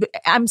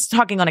I'm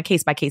talking on a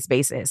case by case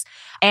basis.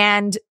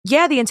 And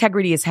yeah, the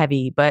integrity is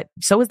heavy, but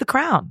so is the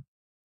crown.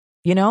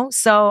 you know?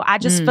 So I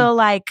just feel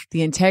like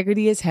the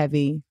integrity is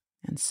heavy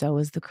and so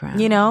is the crown.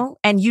 You know,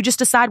 and you just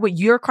decide what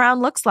your crown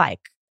looks like,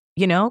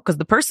 you know, because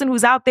the person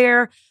who's out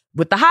there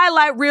with the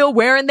highlight reel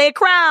wearing their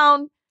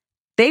crown,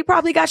 they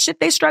probably got shit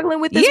they struggling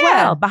with as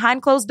well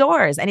behind closed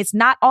doors. And it's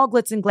not all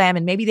glitz and glam.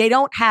 And maybe they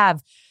don't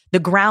have the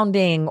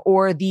grounding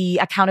or the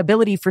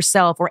accountability for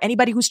self or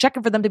anybody who's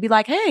checking for them to be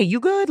like, hey, you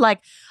good?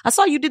 Like, I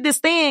saw you did this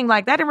thing.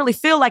 Like, that didn't really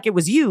feel like it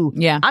was you.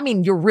 Yeah. I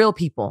mean, you're real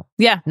people.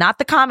 Yeah. Not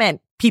the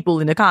comment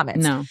people in the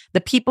comments. No. The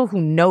people who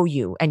know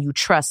you and you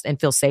trust and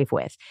feel safe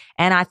with.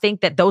 And I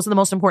think that those are the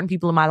most important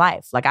people in my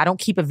life. Like, I don't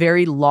keep a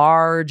very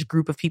large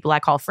group of people I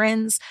call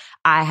friends.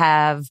 I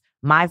have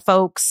my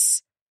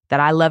folks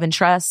that I love and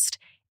trust.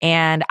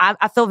 And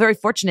I feel very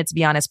fortunate, to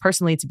be honest,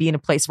 personally, to be in a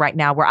place right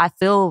now where I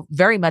feel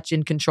very much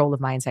in control of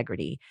my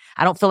integrity.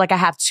 I don't feel like I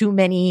have too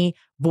many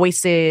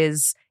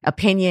voices,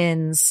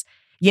 opinions,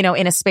 you know,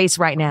 in a space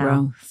right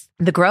now.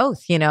 The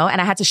growth, you know,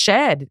 and I had to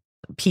shed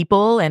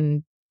people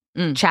and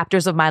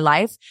chapters of my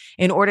life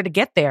in order to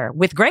get there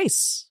with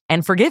grace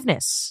and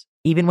forgiveness,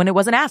 even when it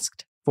wasn't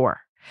asked for.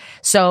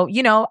 So,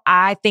 you know,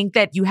 I think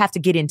that you have to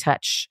get in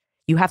touch.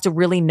 You have to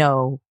really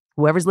know,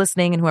 whoever's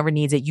listening and whoever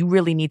needs it, you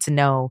really need to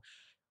know,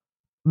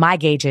 my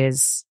gauge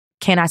is,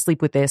 can I sleep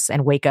with this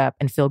and wake up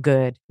and feel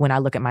good when I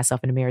look at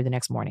myself in the mirror the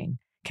next morning?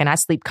 Can I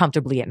sleep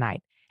comfortably at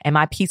night? Am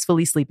I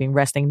peacefully sleeping,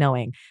 resting,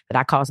 knowing that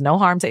I caused no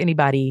harm to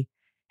anybody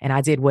and I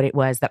did what it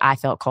was that I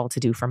felt called to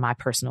do for my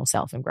personal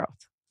self and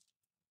growth?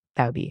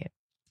 That would be it.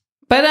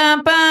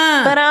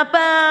 Ba-dum-bum. Ba-dum-bum.